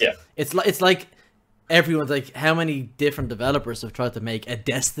wouldn't. Yeah. It's like everyone's like, how many different developers have tried to make a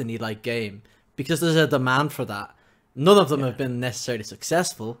Destiny-like game because there's a demand for that. None of them have been necessarily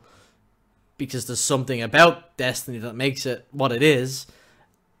successful, because there's something about Destiny that makes it what it is,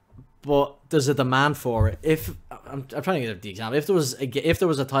 but there's a demand for it. If I'm trying to get the example, if there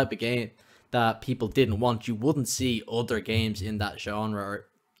was a type of game that people didn't want, you wouldn't see other games in that genre or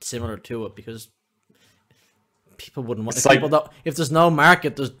similar to it, because people wouldn't want. If there's no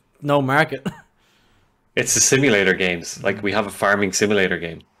market, there's no market. It's the simulator games. Like, we have a farming simulator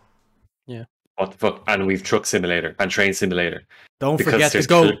game. Yeah. What the fuck? And we've truck simulator and train simulator. Don't forget to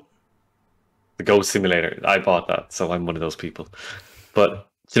go. The Go Simulator. I bought that, so I'm one of those people. But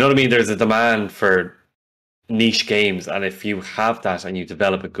do you know what I mean? There's a demand for niche games, and if you have that and you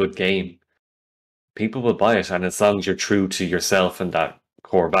develop a good game, people will buy it. And as long as you're true to yourself and that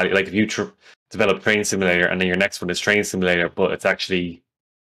core value, like if you develop Train Simulator and then your next one is Train Simulator, but it's actually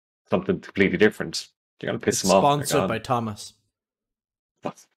something completely different, you're gonna piss them off. Sponsored by Thomas.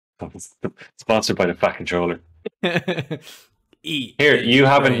 Sponsored by the Fat Controller. Here, you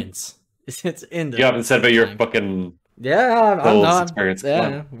haven't. It's in you haven't said about your fucking I'm not experience.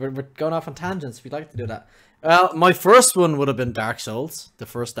 Yeah, we're going off on tangents. We'd like to do that. Well, my first one would have been Dark Souls, the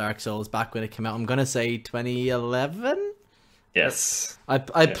first Dark Souls back when it came out. I'm gonna say 2011. Yes, I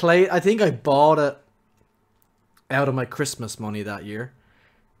played. I think I bought it out of my Christmas money that year.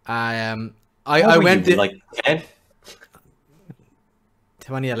 I went in like 10.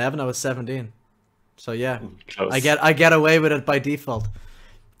 2011. I was 17. So yeah, close. I get away with it by default.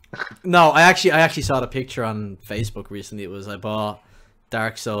 No, I actually saw the picture on Facebook recently. It was, I bought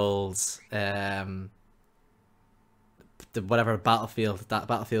Dark Souls,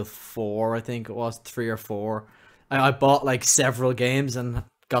 Battlefield 4, I think it was, 3 or 4. I bought like several games and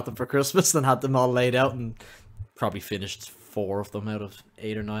got them for Christmas and had them all laid out, and probably finished 4 of them out of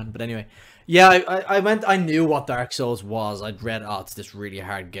 8 or 9. But anyway, yeah, I knew what Dark Souls was. I'd read, it's this really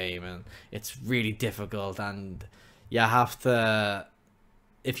hard game and it's really difficult, and you have to,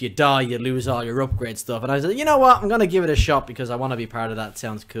 if you die, you lose all your upgrade stuff. And I said, you know what? I'm going to give it a shot because I want to be part of that. It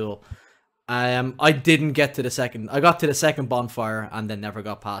sounds cool. I didn't get to the second. I got to the second bonfire and then never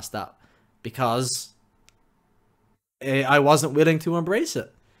got past that because I wasn't willing to embrace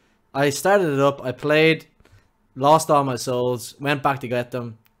it. I started it up, I played, lost all my souls, went back to get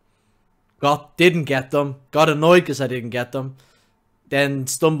them, didn't get them, got annoyed because I didn't get them, then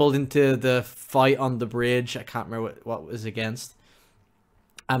stumbled into the fight on the bridge. I can't remember what it was against.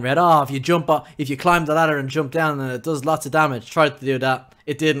 And read, if you climb the ladder and jump down, and it does lots of damage. Tried to do that.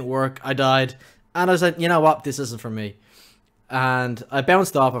 It didn't work. I died. And I was like, you know what? This isn't for me. And I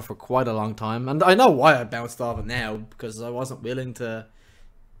bounced off it for quite a long time. And I know why I bounced off it now, because I wasn't willing to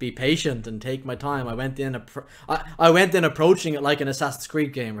be patient and take my time. I went in approaching it like an Assassin's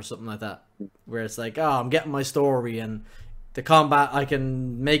Creed game or something like that, where it's like, I'm getting my story, and the combat, I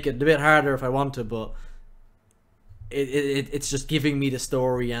can make it a bit harder if I want to, but it's just giving me the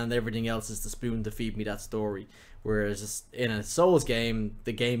story, and everything else is the spoon to feed me that story. Whereas in a Souls game,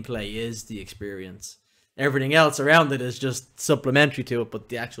 the gameplay is the experience. Everything else around it is just supplementary to it, but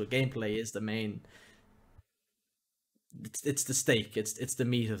the actual gameplay is the main. It's the steak. It's the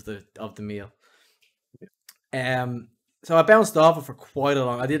meat of the meal. So I bounced off it for quite a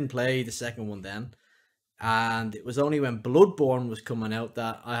long. I didn't play the second one then. And it was only when Bloodborne was coming out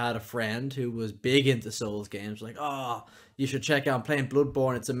that I had a friend who was big into Souls games. Like, you should check out playing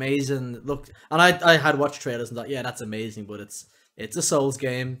Bloodborne. It's amazing. Look, and I had watched trailers and thought, yeah, that's amazing, but it's a Souls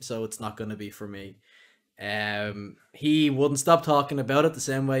game, so it's not going to be for me. He wouldn't stop talking about it the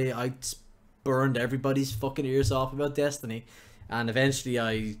same way I burned everybody's fucking ears off about Destiny. And eventually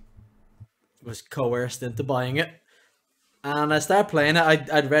I was coerced into buying it. And I started playing it.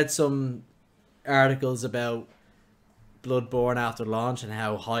 I'd read some articles about Bloodborne after launch and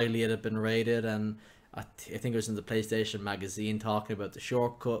how highly it had been rated, and I think it was in the PlayStation magazine talking about the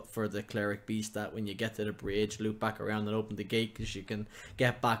shortcut for the cleric beast, that when you get to the bridge, loop back around and open the gate because you can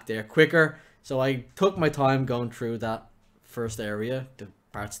get back there quicker. So I took my time going through that first area, the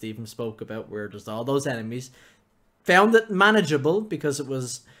part Stephen spoke about, where there's all those enemies. Found it manageable because it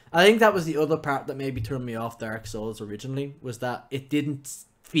was, I think that was the other part that maybe turned me off Dark Souls originally, was that it didn't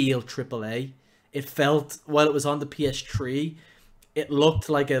feel AAA. It felt, while it was on the PS3, it looked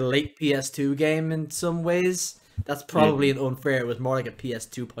like a late PS2 game in some ways. That's probably an unfair. It was more like a PS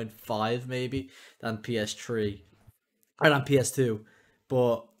 2.5 maybe than PS3. Or than PS2.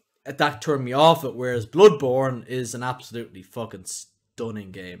 But that turned me off it, whereas Bloodborne is an absolutely fucking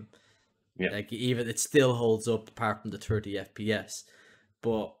stunning game. Yeah. Like, even it still holds up apart from the 30 FPS.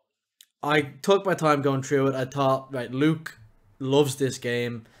 But I took my time going through it. I thought, right, Luke loves this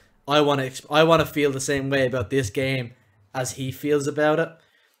game. I want to feel the same way about this game as he feels about it.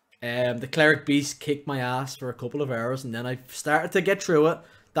 The cleric beast kicked my ass for a couple of hours, and then I started to get through it.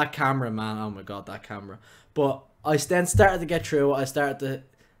 That camera, man, oh my god, that camera. But I then started to get through it. I started to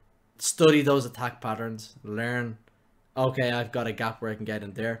study those attack patterns, learn, okay, I've got a gap where I can get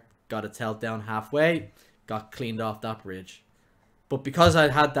in there. Got its health down halfway, got cleaned off that bridge. But because I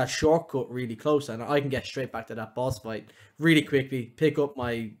had that shortcut really close, and I can get straight back to that boss fight really quickly, pick up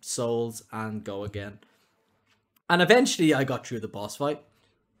my souls, and go again. And eventually I got through the boss fight,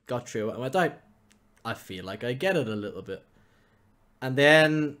 got through it, and went, I feel like I get it a little bit. And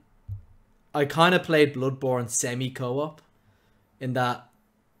then I kind of played Bloodborne semi-co-op, in that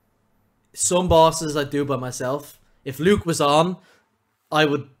some bosses I do by myself. If Luke was on,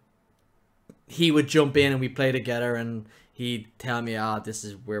 he would jump in and we play together, and he'd tell me, this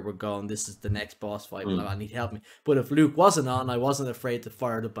is where we're going, this is the next boss fight, and he'd help me. But if Luke wasn't on, I wasn't afraid to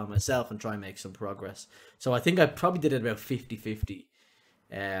fire it up by myself and try and make some progress. So I think I probably did it about 50-50.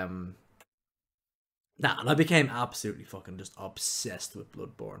 And I became absolutely fucking just obsessed with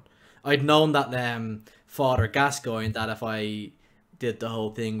Bloodborne. I'd known that Father Gascoigne, that if I did the whole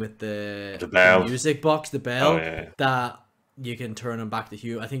thing with the music box, the bell, that you can turn him back to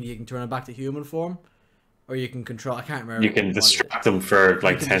human. I think you can turn him back to human form. Or you can control, I can't remember. You can distract them for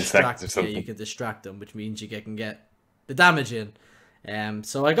like 10 seconds or something. Yeah, you can distract them, which means you can get the damage in.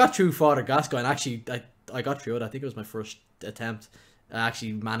 So I got through Father Gascoigne. Actually, I got through it. I think it was my first attempt. I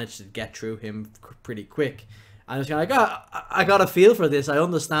actually managed to get through him pretty quick. And I was kind of, I got a feel for this. I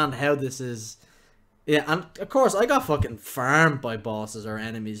understand how this is. Yeah, and of course, I got fucking farmed by bosses or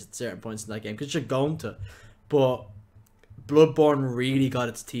enemies at certain points in that game, because you're going to. But Bloodborne really got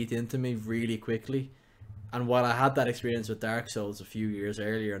its teeth into me really quickly. And while I had that experience with Dark Souls a few years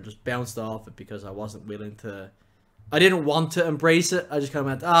earlier and just bounced off it because I wasn't willing to... I didn't want to embrace it. I just kind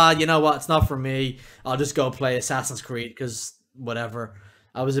of went, you know what, it's not for me. I'll just go play Assassin's Creed because whatever.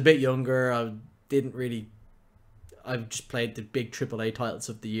 I was a bit younger. I just played the big AAA titles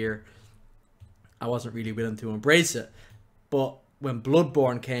of the year. I wasn't really willing to embrace it. But when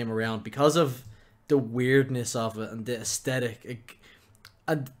Bloodborne came around, because of the weirdness of it and the aesthetic,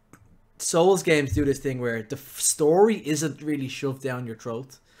 and Souls games do this thing where the story isn't really shoved down your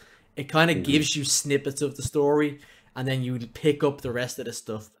throat. It kind of gives you snippets of the story, and then you pick up the rest of the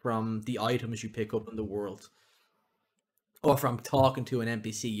stuff from the items you pick up in the world. Or from talking to an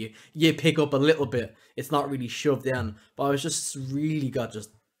NPC. You pick up a little bit. It's not really shoved down. But I was just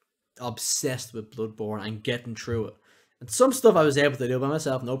obsessed with Bloodborne and getting through it. And some stuff I was able to do by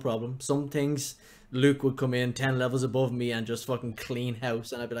myself, no problem. Some things, Luke would come in 10 levels above me and just fucking clean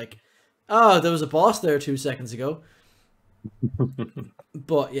house. And I'd be like, oh, there was a boss there 2 seconds ago.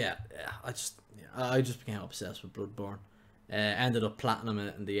 But yeah, I just became obsessed with Bloodborne. Ended up platinum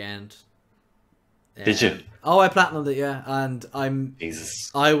it in the end. Did you? Oh, I platinumed it, yeah. And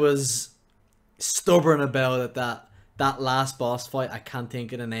I was stubborn about it, that last boss fight. I can't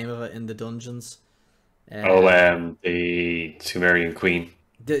think of the name of it in the dungeons. The Sumerian Queen.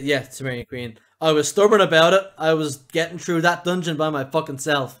 Sumerian Queen. I was stubborn about it. I was getting through that dungeon by my fucking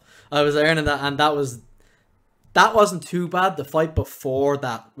self. I was earning that, and that wasn't too bad. The fight before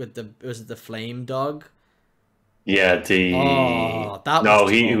that with the flame dog. Yeah, he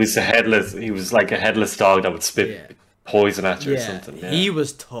was a headless. He was like a headless dog that would spit poison at you or something. Yeah. He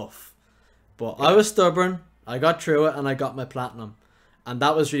was tough, but I was stubborn. I got through it and I got my platinum, and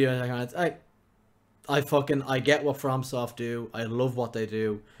that was really I get what FromSoft do. I love what they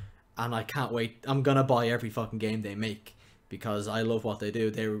do, and I can't wait. I'm gonna buy every fucking game they make because I love what they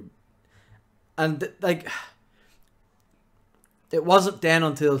do. It wasn't then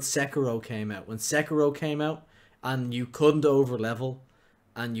until Sekiro came out. When Sekiro came out, and you couldn't over level,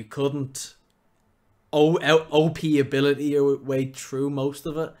 and you couldn't OP ability your way through most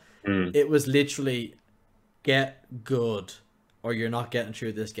of it. It was literally get good or you're not getting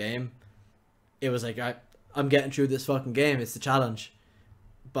through this game. It was like, I'm getting through this fucking game. It's the challenge.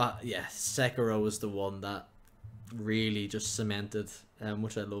 But yeah, Sekiro was the one that really just cemented how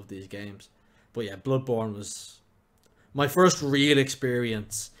much I love these games. But yeah, Bloodborne was my first real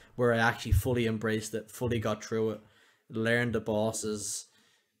experience where I actually fully embraced it, fully got through it, learned the bosses,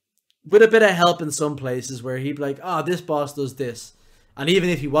 with a bit of help in some places where he'd be like, oh, this boss does this. And even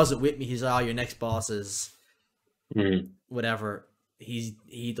if he wasn't with me, he's, oh, your next boss is whatever.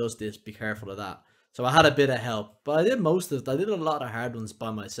 He does this, be careful of that. So I had a bit of help, but I did a lot of hard ones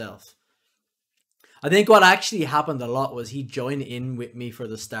by myself. I think what actually happened a lot was he joined in with me for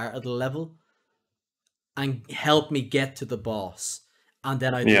the start of the level and helped me get to the boss. And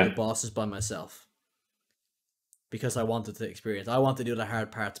then I did the bosses by myself. Because I wanted to experience. I want to do the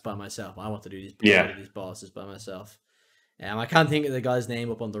hard parts by myself. I want to do these bosses by myself. I can't think of the guy's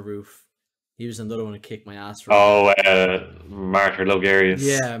name up on the roof. He was another one who kicked my ass. Martyr Logarius.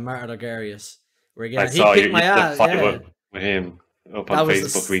 Yeah, Martyr Logarius. Where again, he kicked my ass. Yeah. With him up on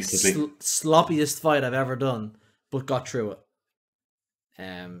Facebook recently. That was the sloppiest fight I've ever done, but got through it.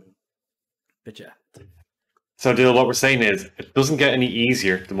 But yeah. So, Dill, what we're saying is, it doesn't get any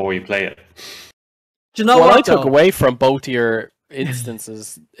easier the more you play it. Do you know what I took away from both of your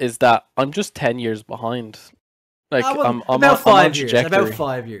instances is that I'm just 10 years behind. Like I'm about 5 years. Trajectory. About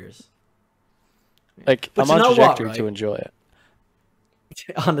 5 years. Like but I'm on trajectory to enjoy it.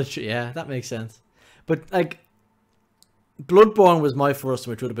 Honestly, yeah, that makes sense. But like, Bloodborne was my first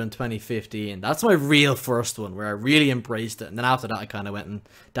one, which would have been 2015. That's my real first one where I really embraced it, and then after that, I kind of went and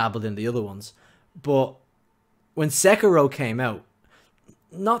dabbled in the other ones. But when Sekiro came out,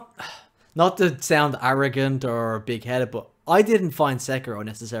 not to sound arrogant or big-headed, but I didn't find Sekiro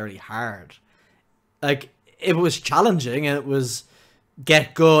necessarily hard. Like, it was challenging, and it was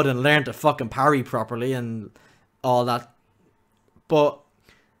get good and learn to fucking parry properly and all that. But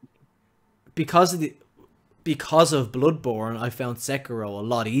because of Bloodborne, I found Sekiro a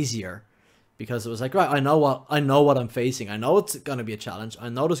lot easier. Because it was like, right, I know what I'm facing. I know it's going to be a challenge. I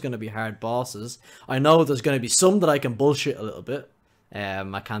know there's going to be hard bosses. I know there's going to be some that I can bullshit a little bit.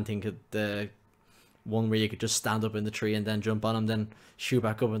 I can't think of the one where you could just stand up in the tree and then jump on him, then shoot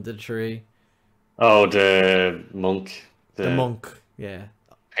back up into the tree. Oh, the monk. The monk, yeah.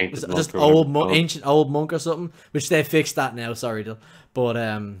 Just ancient old monk or something, which they fixed that now. Sorry, Dill. But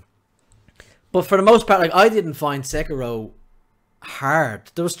for the most part, like, I didn't find Sekiro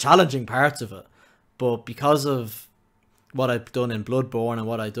hard. There was challenging parts of it, but because of what I've done in Bloodborne and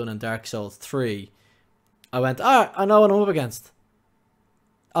what I've done in Dark Souls 3, I went, alright, I know what I'm up against.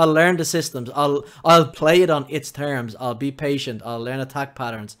 I'll learn the systems. I'll play it on its terms. I'll be patient. I'll learn attack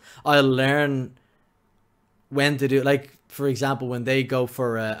patterns. I'll learn when to do, like, for example, when they go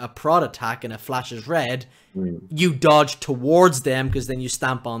for a prod attack and it flashes red, you dodge towards them because then you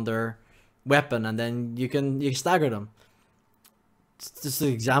stamp on their weapon and then you stagger them. It's just an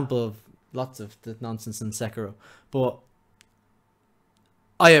example of lots of the nonsense in Sekiro. But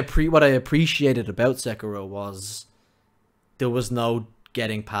what I appreciated about Sekiro was there was no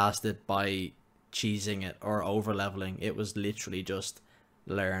getting past it by cheesing it or over leveling. It was literally just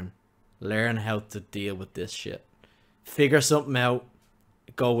learn how to deal with this shit. Figure something out,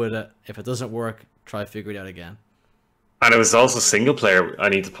 go with it. If it doesn't work, try figure it out again. And it was also single player. I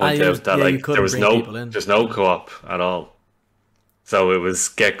need to point out that like there's no co-op at all. So it was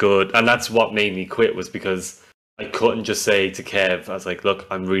get good, and that's what made me quit, was because I couldn't just say to Kev, I was like, look,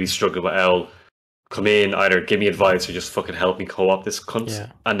 I'm really struggling with L. Come in, either give me advice or just fucking help me co-op this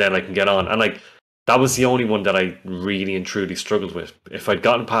cunt, and then I can get on. And like that was the only one that I really and truly struggled with. If I'd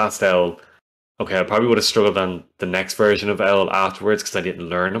gotten past L, okay, I probably would have struggled on the next version of L afterwards because I didn't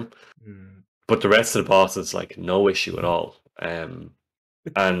learn them. But the rest of the bosses, like, no issue at all. And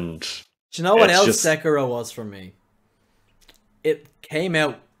do you know what else Sekiro was for me? It came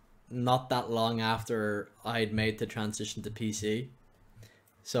out not that long after I'd made the transition to PC,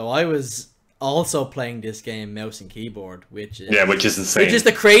 so I was also playing this game mouse and keyboard, which is insane. Which is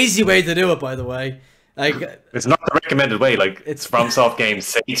the crazy way to do it, by the way. Like, it's not the recommended way. Like, it's FromSoft games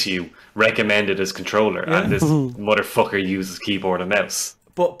say to you, recommended as controller, and this motherfucker uses keyboard and mouse.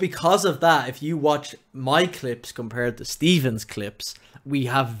 But because of that, if you watch my clips compared to Steven's clips, we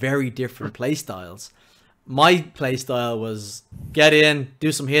have very different playstyles. My playstyle was get in,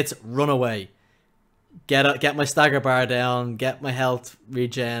 do some hits, run away, get my stagger bar down, get my health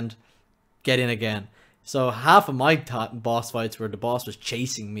regened, get in again. So half of my boss fights were the boss was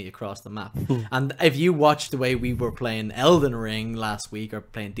chasing me across the map. And if you watch the way we were playing Elden Ring last week or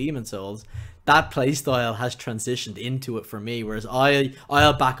playing Demon Souls, that playstyle has transitioned into it for me. Whereas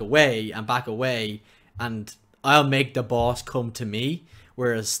I'll back away, and I'll make the boss come to me.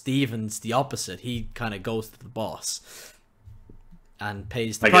 Whereas Steven's the opposite. He kind of goes to the boss and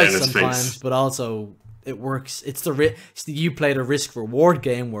pays the price sometimes, but also it works. It's you play the risk reward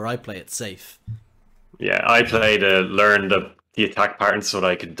game where I play it safe. Yeah, I play to learn the attack patterns so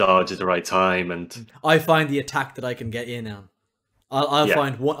that I could dodge at the right time, and I find the attack that I can get in on.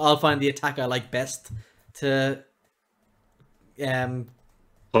 I'll find the attack I like best to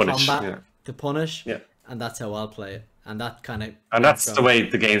punish, to punish, and that's how I'll play it. And that's the way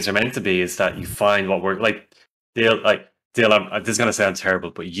the games are meant to be, is that you find what works. Dillon, this is gonna sound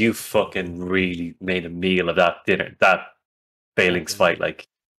terrible, but you fucking really made a meal of that dinner, that Phalanx fight. Like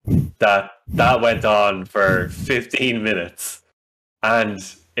that went on for 15 minutes, and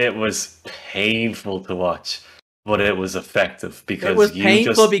it was painful to watch. But it was effective because it was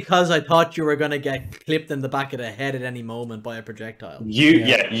painful because I thought you were gonna get clipped in the back of the head at any moment by a projectile.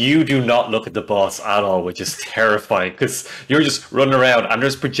 You do not look at the boss at all, which is terrifying because you're just running around and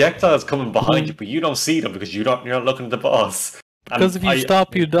there's projectiles coming behind you, but you don't see them because you're not looking at the boss. Because if you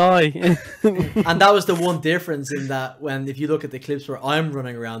stop, you die. And that was the one difference in that if you look at the clips where I'm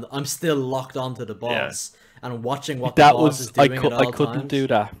running around, I'm still locked onto the boss. And watching what the boss is doing at all I couldn't do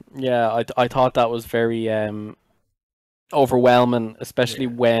that. Yeah, I thought that was very overwhelming, especially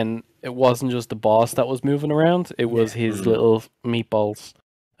when it wasn't just the boss that was moving around, it was his little meatballs.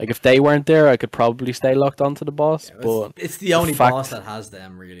 Like, if they weren't there, I could probably stay locked onto the boss, but it's the only boss that has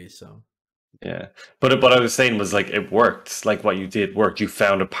them, really, so. Yeah, but what I was saying was, like, it worked. Like, what you did worked. You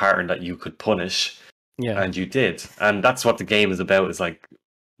found a pattern that you could punish, and you did. And that's what the game is about, is, like,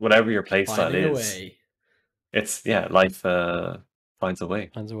 whatever your playstyle is. It's, life finds a way.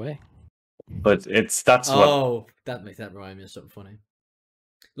 Finds a way. But that makes that remind me of something funny.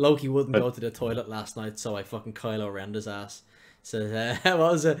 Loki wouldn't go to the toilet last night, so I fucking Kylo Ren'd his ass. So what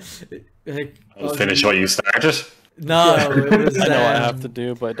was it? Finish what you started? No, it was, I know what I have to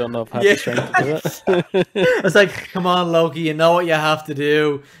do, but I don't know if I have the strength to do it. I was like, come on, Loki, you know what you have to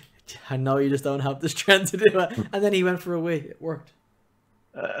do. I know you just don't have the strength to do it. And then he went for a wee. It worked.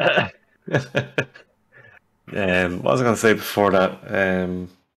 What was I going to say before that?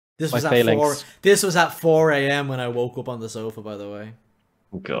 This was at 4 a.m. when I woke up on the sofa, by the way.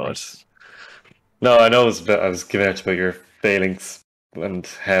 Oh, God. No, I know I was giving out about your failings and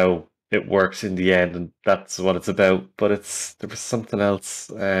how it works in the end, and that's what it's about. But there was something else.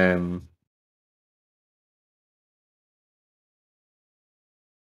 Oh,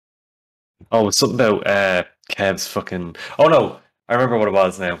 it was something about Kev's fucking. Oh no, I remember what it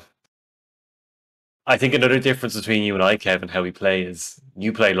was now. I think another difference between you and I, Kev, and how we play is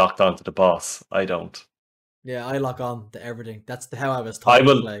you play locked on to the boss. I don't. Yeah, I lock on to everything. That's how I was taught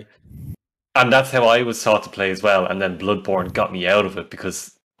to play. And that's how I was taught to play as well. And then Bloodborne got me out of it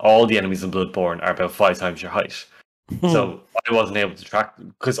because all the enemies in Bloodborne are about 5 times your height. So I wasn't able to track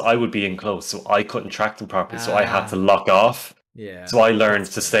them because I would be in close, so I couldn't track them properly. So I had to lock off. Yeah. So I learned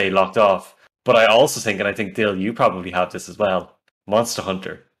to stay locked off. But I also think, and I think, Dill, you probably have this as well. Monster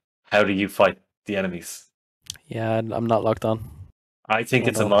Hunter, how do you fight the enemies? Yeah, I'm not locked on. I think Not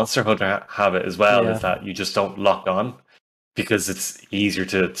it's at a all. Monster Hunter habit as well, Yeah. is that you just don't lock on because it's easier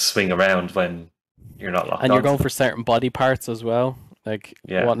to swing around when you're not locked And on. you're going for certain body parts as well. Like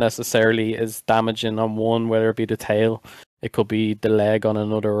Yeah. what necessarily is damaging on one, whether it be the tail, it could be the leg on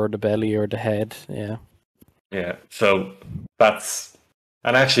another, or the belly, or the head. Yeah. Yeah, so that's,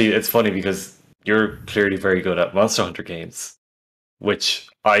 and actually it's funny because you're clearly very good at Monster Hunter games, which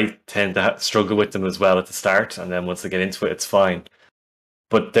I tend to struggle with them as well at the start, and then once I get into it, it's fine.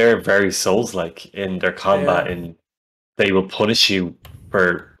 But they're very Souls-like in their combat, are. and they will punish you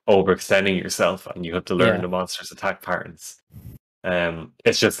for overextending yourself, and you have to learn Yeah. the monster's attack patterns.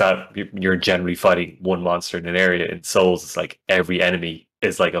 It's just that you're generally fighting one monster in an area. In Souls, it's like every enemy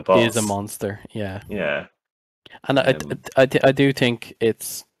is like a boss. Is a monster. Yeah. Yeah. And I do think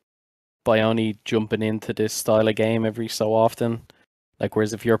it's by only jumping into this style of game every so often. Like,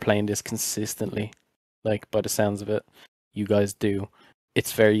 whereas if you're playing this consistently, like by the sounds of it, you guys do,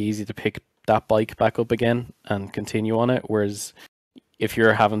 it's very easy to pick that bike back up again and continue on it. Whereas if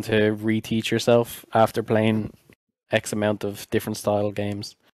you're having to reteach yourself after playing X amount of different style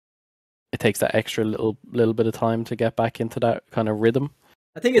games, it takes that extra little bit of time to get back into that kind of rhythm.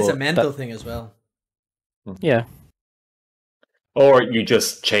 I think it's a But mental thing as well. Yeah. Or you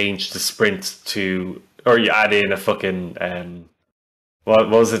just change the sprint to, or you add in a fucking, what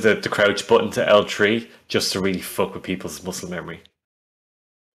was it, the crouch button to L3, just to really fuck with people's muscle memory.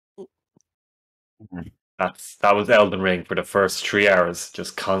 That was Elden Ring for the first 3 hours,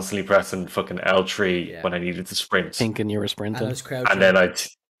 just constantly pressing fucking L3 when I needed to sprint. Thinking you were sprinting. And then I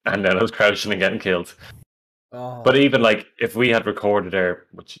was crouching and getting killed. Oh. But even like if we had recorded our,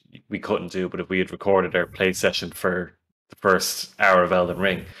 which we couldn't do, but if we had recorded our play session for the first hour of Elden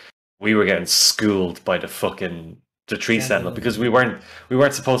Ring, we were getting schooled by the tree sentinel, because we weren't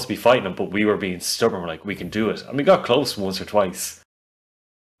supposed to be fighting him, but we were being stubborn. We're like, we can do it, and we got close once or twice.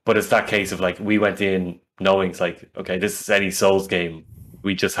 But it's that case of like, we went in knowing it's like, okay, this is any Souls game.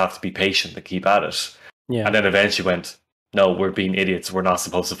 We just have to be patient and keep at it. Yeah. And then eventually went, no, we're being idiots. We're not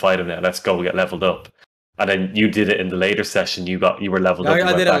supposed to fight him now. Let's go get leveled up. And then you did it in the later session. You were leveled up.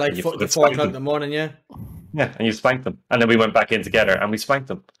 I did it like 4 o'clock them. in the morning, yeah. Yeah, and you spanked them. And then we went back in together and we spanked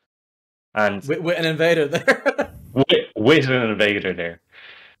them. And with an invader there. with an invader there.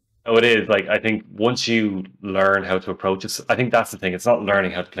 Oh, it is. Like, I think once you learn how to approach it, I think that's the thing. It's not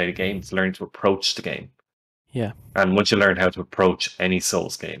learning how to play the game, it's learning to approach the game. Yeah. And once you learn how to approach any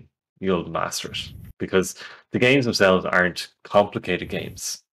Souls game, you'll master it. Because the games themselves aren't complicated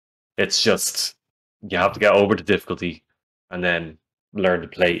games. It's just, you have to get over the difficulty and then learn to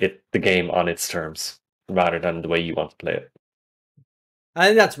play the game on its terms, rather than the way you want to play it. I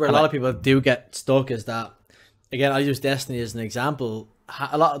think that's where a lot of people do get stuck, is that, again, I use Destiny as an example.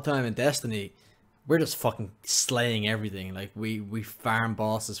 A lot of time in Destiny, we're just fucking slaying everything. Like, we farm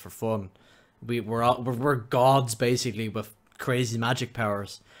bosses for fun. We're gods, basically, with crazy magic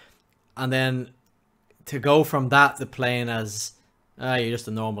powers. And then to go from that to playing as, you're just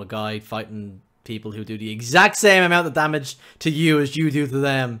a normal guy fighting people who do the exact same amount of damage to you as you do to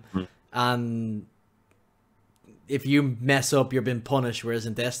them. And if you mess up, you're being punished. Whereas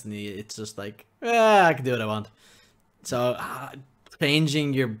in Destiny, it's just like, I can do what I want. So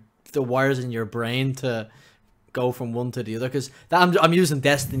changing the wires in your brain to go from one to the other, because I'm using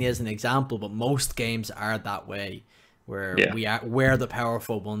Destiny as an example, but most games are that way, where we're the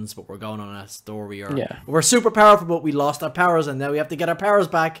powerful ones, but we're going on a story, or we're super powerful, but we lost our powers, and now we have to get our powers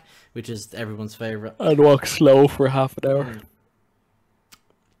back, which is everyone's favorite. I'd walk slow for half an hour.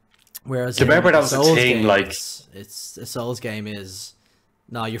 Whereas do you remember that was a thing, game, like it's a Souls game is,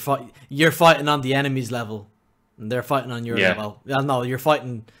 no, you're fighting on the enemy's level, and they're fighting on your level. No, you're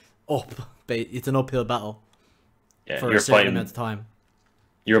fighting up. It's an uphill battle for a certain amount of time.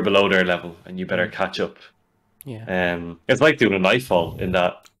 You're below their level, and you better catch up. Yeah. It's like doing a Nightfall in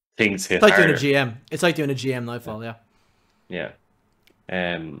that things hit It's like harder. doing a GM. It's like doing a GM Nightfall, yeah. Yeah.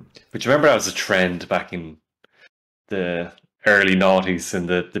 But you remember that was a trend back in the early noughties in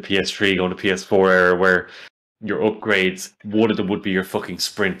the PS3 going to PS4 era, where your upgrades, one of them would be your fucking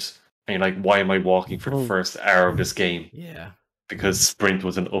sprint. And you're like, why am I walking for the first hour of this game? Yeah. Because sprint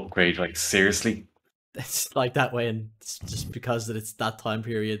was an upgrade. Like, seriously? It's like that way, and it's just because it's that time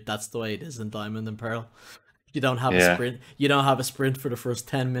period, that's the way it is in Diamond and Pearl. You don't have a sprint. You don't have a sprint for the first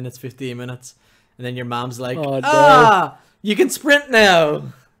 10 minutes, 15 minutes. And then your mom's like, you can sprint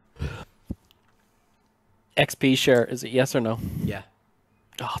now. XP share, is it yes or no? Yeah.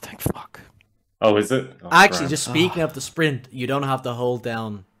 Oh, thank fuck. Oh, is it? Oh, actually, just speaking of the sprint, you don't have to hold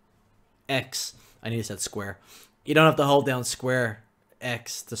down X. I need to say square. you don't have to hold down square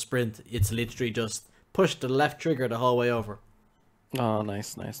X to sprint. It's literally just push the left trigger the whole way over. Oh,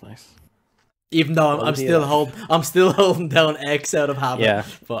 nice, nice, nice. Even though I'm still holding down X out of habit. Yeah,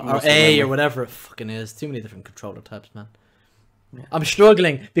 But or A or whatever it fucking is. Too many different controller types, man. Yeah. I'm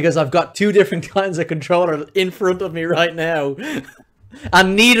struggling because I've got 2 different kinds of controller in front of me right now,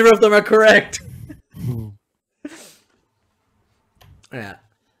 and neither of them are correct. Yeah.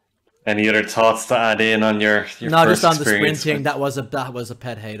 Any other thoughts to add in on your no, first just on the experience sprinting. That was a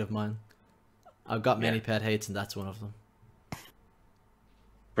pet hate of mine. I've got many pet hates, and that's one of them.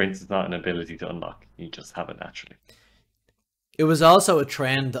 Sprint is not an ability to unlock. You just have it naturally. It was also a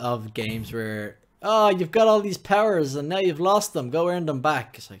trend of games where, oh, you've got all these powers and now you've lost them. Go earn them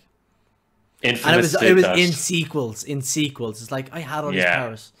back. It's like, Infamous and it was in sequels. In sequels, it's like I had all these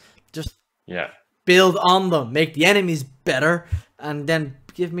powers. Just build on them, make the enemies better, and then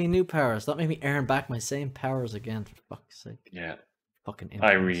give me new powers. Don't make me earn back my same powers again. For fuck's sake. Yeah. Fucking.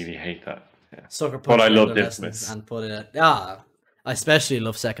 I really hate that. Yeah. Sucker punch. But I love Infamous and put it. I especially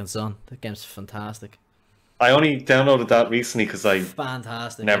love Second Son. That game's fantastic. I only downloaded that recently because I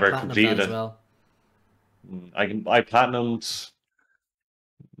never completed it. Well. I platinumed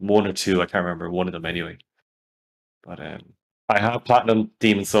 1 or 2. I can't remember one of them anyway. But I have platinum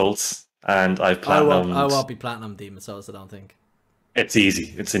Demon Souls, and I've platinumed. I won't be platinum Demon Souls. I don't think. It's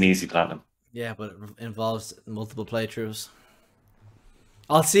easy. It's an easy platinum. Yeah, but it involves multiple playthroughs.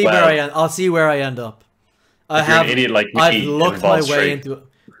 I'll see where I end up. You're an idiot like me, I've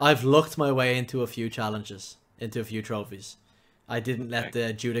looked my way into a few challenges, into a few trophies. I didn't let the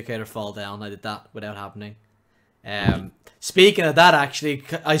adjudicator fall down. I did that without happening. Speaking of that, actually,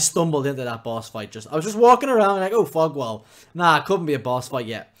 I stumbled into that boss fight. I was just walking around like, oh, fog wall. Nah, it couldn't be a boss fight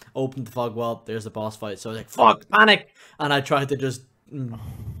yet. Opened the fog wall. There's the boss fight. So I was like, fuck, panic, and I tried to just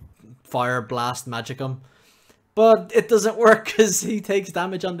fire blast magic him, but it doesn't work because he takes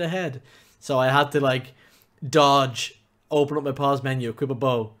damage on the head. So I had to like dodge, open up my pause menu, equip a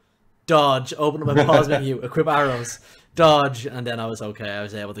bow, dodge, open up my pause menu, equip arrows, dodge, and then I was okay. I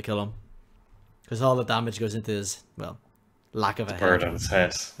was able to kill him because all the damage goes into his lack of a bird on his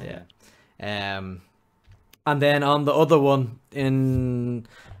head. Yeah. And then on the other one in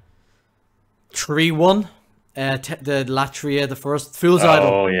 3-1, the Latria, the first Fool's Idol.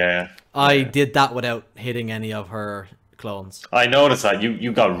 Oh yeah. I did that without hitting any of her clones. I noticed that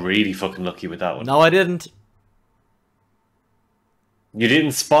you got really fucking lucky with that one. No, I didn't. You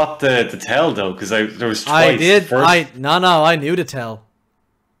didn't spot the tell though, because there was twice. I did. I knew the tell.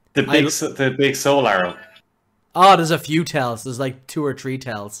 The big soul arrow. Oh, there's a few tells. There's like 2 or 3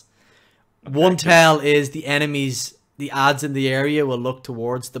 tells. Okay, one tell is the enemies, the ads in the area will look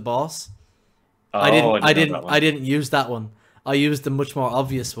towards the boss. Oh, I didn't use that one. I used the much more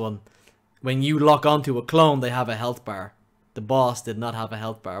obvious one. When you lock onto a clone, they have a health bar. The boss did not have a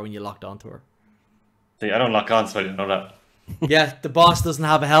health bar when you locked onto her. See, I don't lock on, so I didn't know that. Yeah, the boss doesn't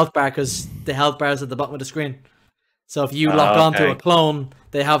have a health bar because the health bar is at the bottom of the screen. So if you lock onto a clone,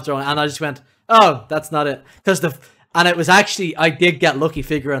 they have their own. And I just went, oh, that's not it. And it was actually, I did get lucky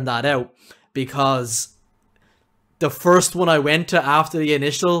figuring that out because the first one I went to after the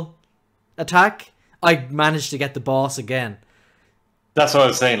initial attack, I managed to get the boss again. That's what I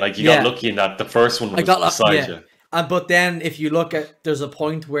was saying. Like you got lucky in that the first one was beside you. But then if you look at, there's a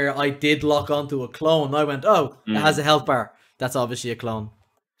point where I did lock onto a clone. I went, oh, it has a health bar. That's obviously a clone.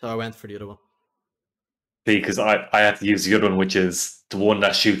 So I went for the other one. Because I had to use the other one, which is the one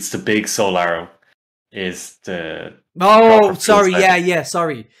that shoots the big soul arrow. Is the sorry,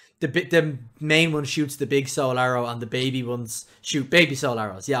 sorry. The main one shoots the big soul arrow, and the baby ones shoot baby soul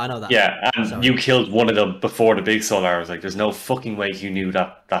arrows. Yeah, I know that. Yeah, and you killed one of them before the big soul arrows. Like, there's no fucking way you knew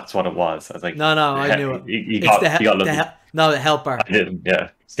that's what it was. I was like, no, I knew it. You got lucky. The help bar. I didn't. Yeah,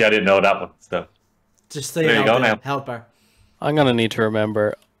 see, I didn't know that one. So just so you know, now. Help bar. I'm gonna need to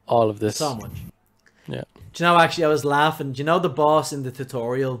remember all of this. So much. Yeah. Do you know? Actually, I was laughing. Do you know the boss in the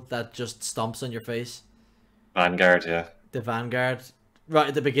tutorial that just stomps on your face? Vanguard, yeah. The Vanguard. Right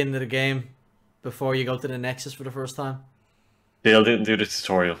at the beginning of the game, before you go to the Nexus for the first time. Dale didn't do the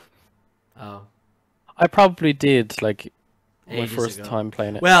tutorial. Oh. I probably did, like, Ages my first time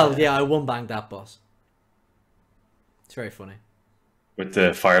playing it. Well, yeah, I one-banged that boss. It's very funny. With the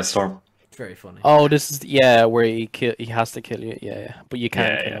Firestorm? It's very funny. Oh, this is, where he has to kill you. Yeah. But you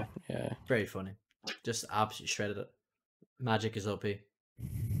can't kill him. Yeah. Very funny. Just absolutely shredded it. Magic is OP.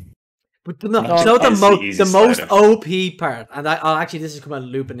 But the most OP part, and actually this is coming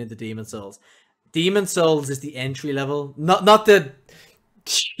looping into Demon Souls. Demon Souls is the entry level, not the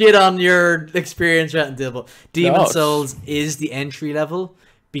shit on your experience right until, but Demon Souls is the entry level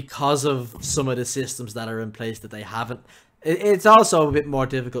because of some of the systems that are in place that they haven't. It's also a bit more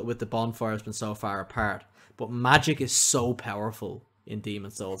difficult with the bonfires being so far apart. But magic is so powerful in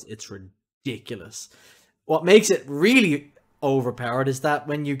Demon Souls, it's ridiculous. What makes it really overpowered is that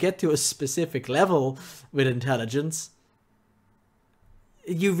when you get to a specific level with intelligence,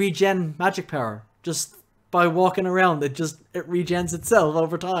 you regen magic power just by walking around. It regens itself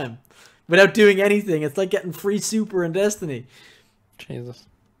over time without doing anything. It's like getting free super in Destiny. Jesus.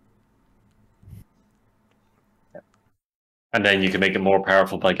 And then you can make it more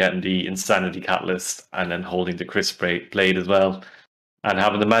powerful by getting the Insanity Catalyst and then holding the Crisp Blade as well. And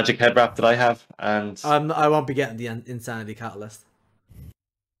having the magic head wrap that I have. And I won't be getting the Insanity Catalyst.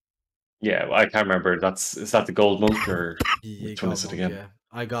 Yeah, I can't remember. Is that the Gold Monk or which one is it again? Yeah.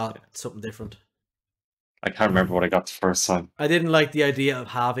 I got something different. I can't remember what I got the first time. I didn't like the idea of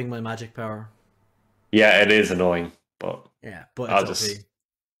having my magic power. Yeah, it is annoying, but it's OP.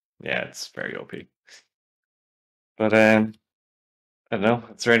 Yeah, it's very OP. But I don't know.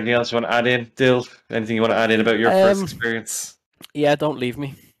 Is there anything else you want to add in, Dill? Anything you want to add in about your first experience? Yeah, don't leave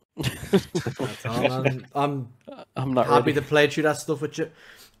me. That's all. I'm not happy ready to play through that stuff with you.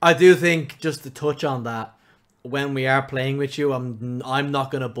 I do think, just to touch on that, when we are playing with you, I'm not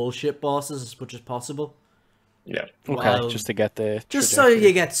gonna bullshit bosses as much as possible. Yeah. Okay, just to get the just so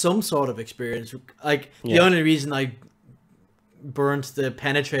you get some sort of experience. Like the only reason I burnt the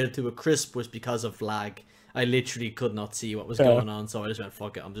penetrator to a crisp was because of lag. I literally could not see what was going on, so I just went,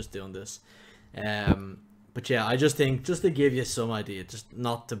 fuck it, I'm just doing this. But yeah, I just think, just to give you some idea, just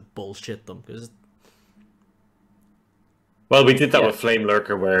not to bullshit them. Well, we did that with Flame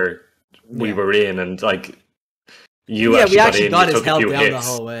Lurker, where we were in, and like we actually got his health down the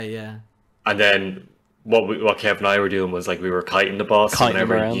whole way, And then what Kev and I were doing was like we were kiting the boss.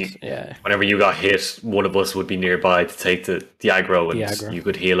 Whenever you got hit, one of us would be nearby to take the aggro, and you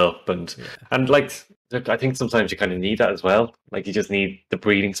could heal up, and like I think sometimes you kind of need that as well. Like you just need the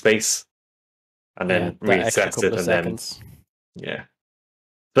breathing space, and then reassess it, and seconds. then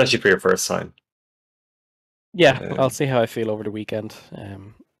especially for your first time. Yeah, I'll see how I feel over the weekend.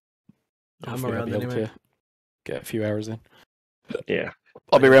 I'm around anyway. To get a few hours in. Yeah,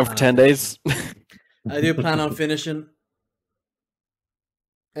 I'll be around for 10 days. I do plan on finishing.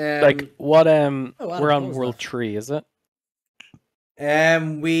 Like what? We're on World 3, is it?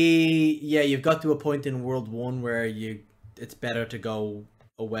 You've got to a point in World 1 where it's better to go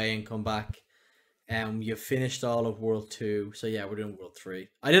away and come back. You've finished all of World 2, so yeah, we're doing World 3.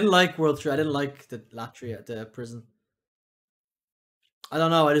 I didn't like World 3. I didn't like the Latria at the prison. I don't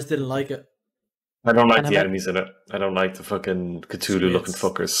know. I just didn't like it. I don't like the enemies in it. I don't like the fucking Cthulhu-looking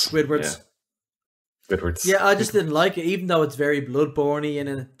fuckers. Squidwards. Squidwards. Yeah, I just didn't like it, even though it's very Bloodborne-y in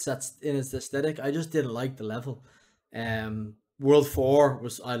its aesthetic. I just didn't like the level. World 4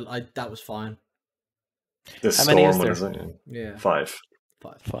 was that was fine. The Storm one, isn't it? Yeah. 5.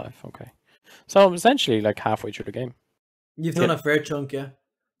 5. Okay. So essentially, like halfway through the game. You've done a fair chunk, yeah.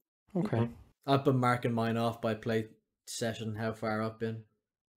 Okay. Mm-hmm. I've been marking mine off by play session, how far I've been.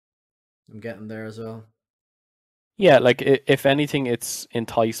 I'm getting there as well. Yeah, like if anything, it's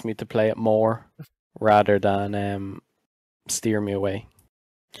enticed me to play it more rather than steer me away.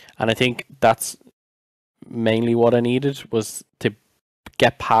 And I think that's mainly what I needed, was to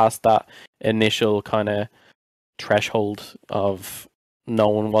get past that initial kind of threshold of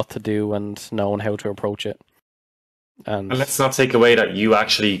knowing what to do and knowing how to approach it. And let's not take away that you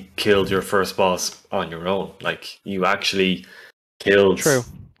actually killed your first boss on your own. Like, you actually killed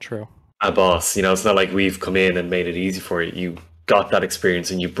True. a boss. You know, it's not like we've come in and made it easy for you. You got that experience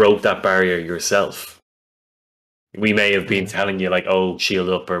and you broke that barrier yourself. We may have been telling you, like, oh, shield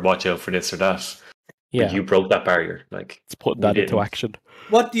up or watch out for this or that. Yeah. But you broke that barrier. Like, let's put that into action.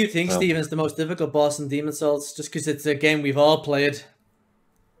 What do you think, Stephen, is the most difficult boss in Demon Souls? Just because it's a game we've all played.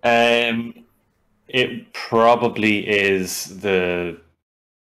 It probably is the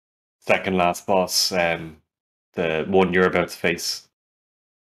second last boss, the one you're about to face.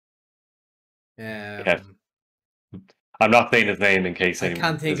 Yeah. I'm not saying his name in case I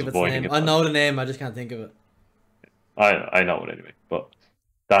can't think is of its avoiding name. it. I know the name, I just can't think of it. I know it anyway, but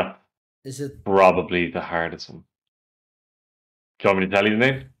that is it probably the hardest one. Do you want me to tell you the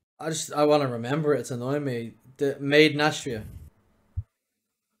name? I want to remember it. It's annoying me. The Maid Nastria.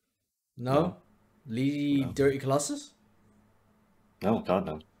 No? Lady Dirty Colossus? No, God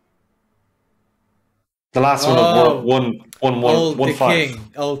no. The last one of one 5.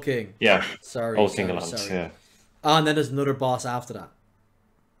 King. Old King. Yeah. Sorry. Old King Alliance, yeah. Oh, and then there's another boss after that.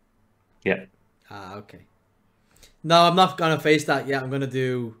 Yeah. Ah, okay. No, I'm not going to face that yet. I'm going to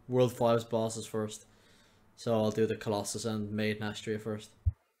do World 5's bosses first. So I'll do the Colossus and Maid Nastria first.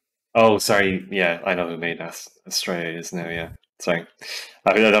 Oh, sorry. Yeah, I know who made that. Australia is now. Yeah, sorry.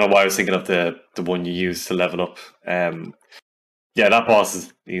 I don't know why I was thinking of the one you use to level up. Yeah, that boss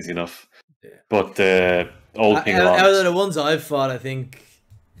is easy enough. Yeah. But the old thing Out of along. the ones I've fought, I think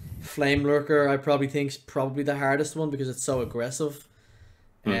Flame Lurker I probably think's probably the hardest one because it's so aggressive.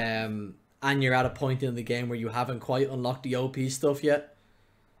 And you're at a point in the game where you haven't quite unlocked the OP stuff yet.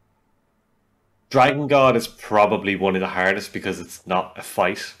 Dragon God is probably one of the hardest because it's not a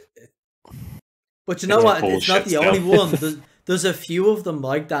fight. But you know what? It's not bullshit the only still. one. There's a few of them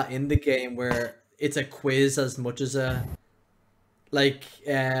like that in the game where it's a quiz as much as a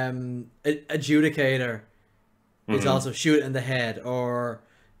adjudicator is also shoot in the head, or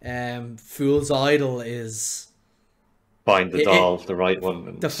Fool's Idol is Find the doll, the right one.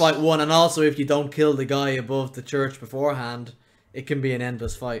 And... the fight one, and also if you don't kill the guy above the church beforehand, it can be an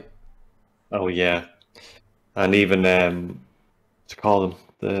endless fight. Oh yeah, and even to call them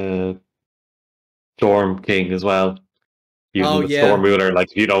the Storm King as well. Using the Storm Ruler,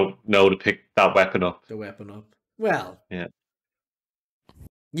 like if you don't know to pick that weapon up. The weapon up. Well, yeah,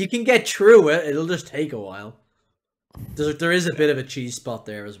 you can get through it. It'll just take a while. There is a bit of a cheese spot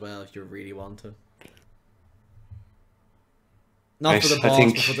there as well if you really want to. Not for the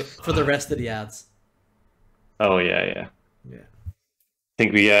boss, but for the rest of the ads. Oh yeah. I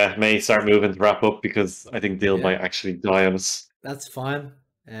think we may start moving to wrap up because I think Dillon might actually die on us. That's fine.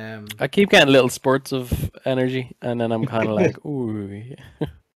 I keep getting little spurts of energy, and then I'm kind of like, ooh. Yeah.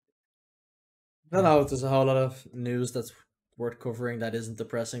 I know there's a whole lot of news that's worth covering that isn't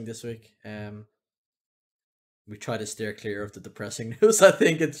depressing this week. We try to steer clear of the depressing news. I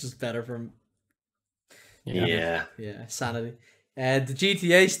think it's just better for sanity. The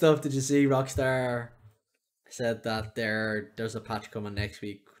GTA stuff. Did you see Rockstar said that there's a patch coming next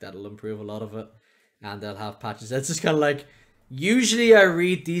week that'll improve a lot of it, and they'll have patches. It's just kind of like, usually I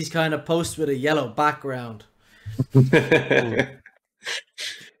read these kind of posts with a yellow background.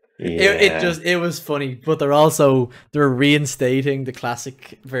 It was funny, but they're reinstating the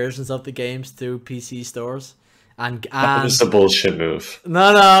classic versions of the games through PC stores, and it's a bullshit move.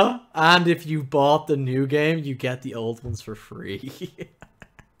 No, and if you bought the new game, you get the old ones for free.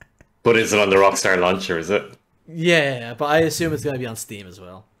 But is it on the Rockstar launcher? Is it? Yeah, but I assume it's going to be on Steam as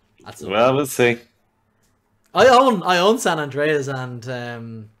well. Well, we'll see. I own San Andreas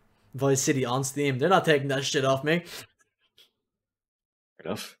and Vice City on Steam. They're not taking that shit off me. Fair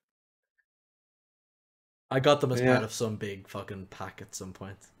enough. I got them as part of some big fucking pack at some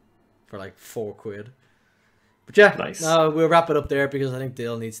point for like £4. But yeah, nice. No, we'll wrap it up there because I think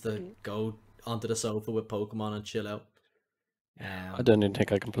Dale needs to go onto the sofa with Pokemon and chill out. I don't even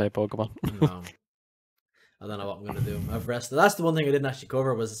think I can play Pokemon. No. I don't know what I'm going to do. I've rested. That's the one thing I didn't actually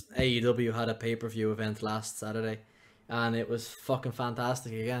cover was AEW had a pay-per-view event last Saturday. And it was fucking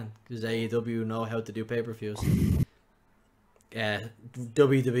fantastic again. Because AEW know how to do pay-per-views.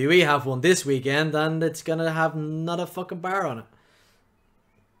 WWE have one this weekend and it's going to have not a fucking bar on it.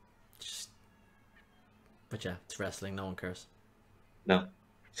 But yeah, it's wrestling. No one cares. No.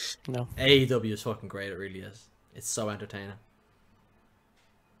 AEW is fucking great. It really is. It's so entertaining.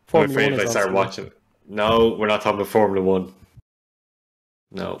 I'm afraid if I start watching it. No, we're not talking about Formula 1.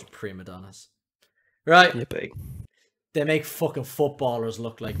 No. Prima donnas. Right. Yippee. They make fucking footballers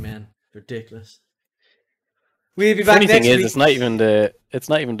look like men. Ridiculous. We'll be back Funny next thing week. Is, it's not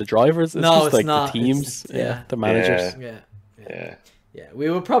even the drivers. It's just like not. The teams. The managers. Yeah. We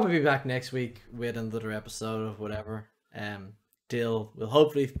will probably be back next week with another episode of whatever. Dill will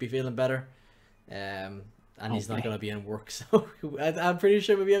hopefully be feeling better. And he's not going to be in work, so I'm pretty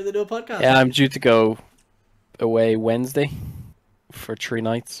sure we'll be able to do a podcast. Yeah, I'm due to go away Wednesday for 3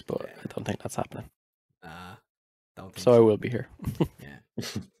 nights, but I don't think that's happening. Don't think so. I will be here. Yeah.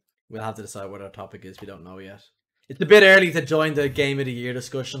 We'll have to decide what our topic is. We don't know yet. It's a bit early to join the Game of the Year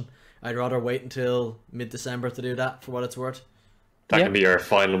discussion. I'd rather wait until mid-December to do that, for what it's worth. That can be our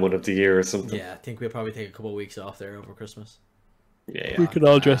final one of the year or something. Yeah, I think we'll probably take a couple of weeks off there over Christmas. Yeah. We could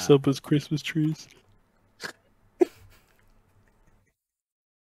all dress up as Christmas trees.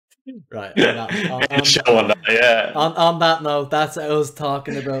 Right. On that note, that's us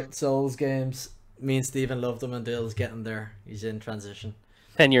talking about Souls games. Me and Stephen love them, and Dale's getting there. He's in transition.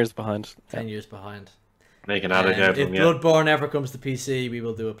 10 years behind. 10 years behind. Make an addict out of them, If Bloodborne ever comes to PC, we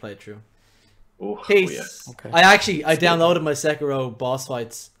will do a playthrough. Peace. Yes. Okay. I downloaded my Sekiro boss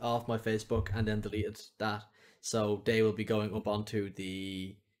fights off my Facebook and then deleted that. So they will be going up onto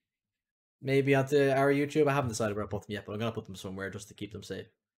maybe onto our YouTube. I haven't decided where I put them yet, but I'm gonna put them somewhere just to keep them safe.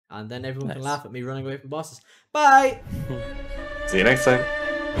 And then everyone can laugh at me running away from bosses. Bye! See you next time.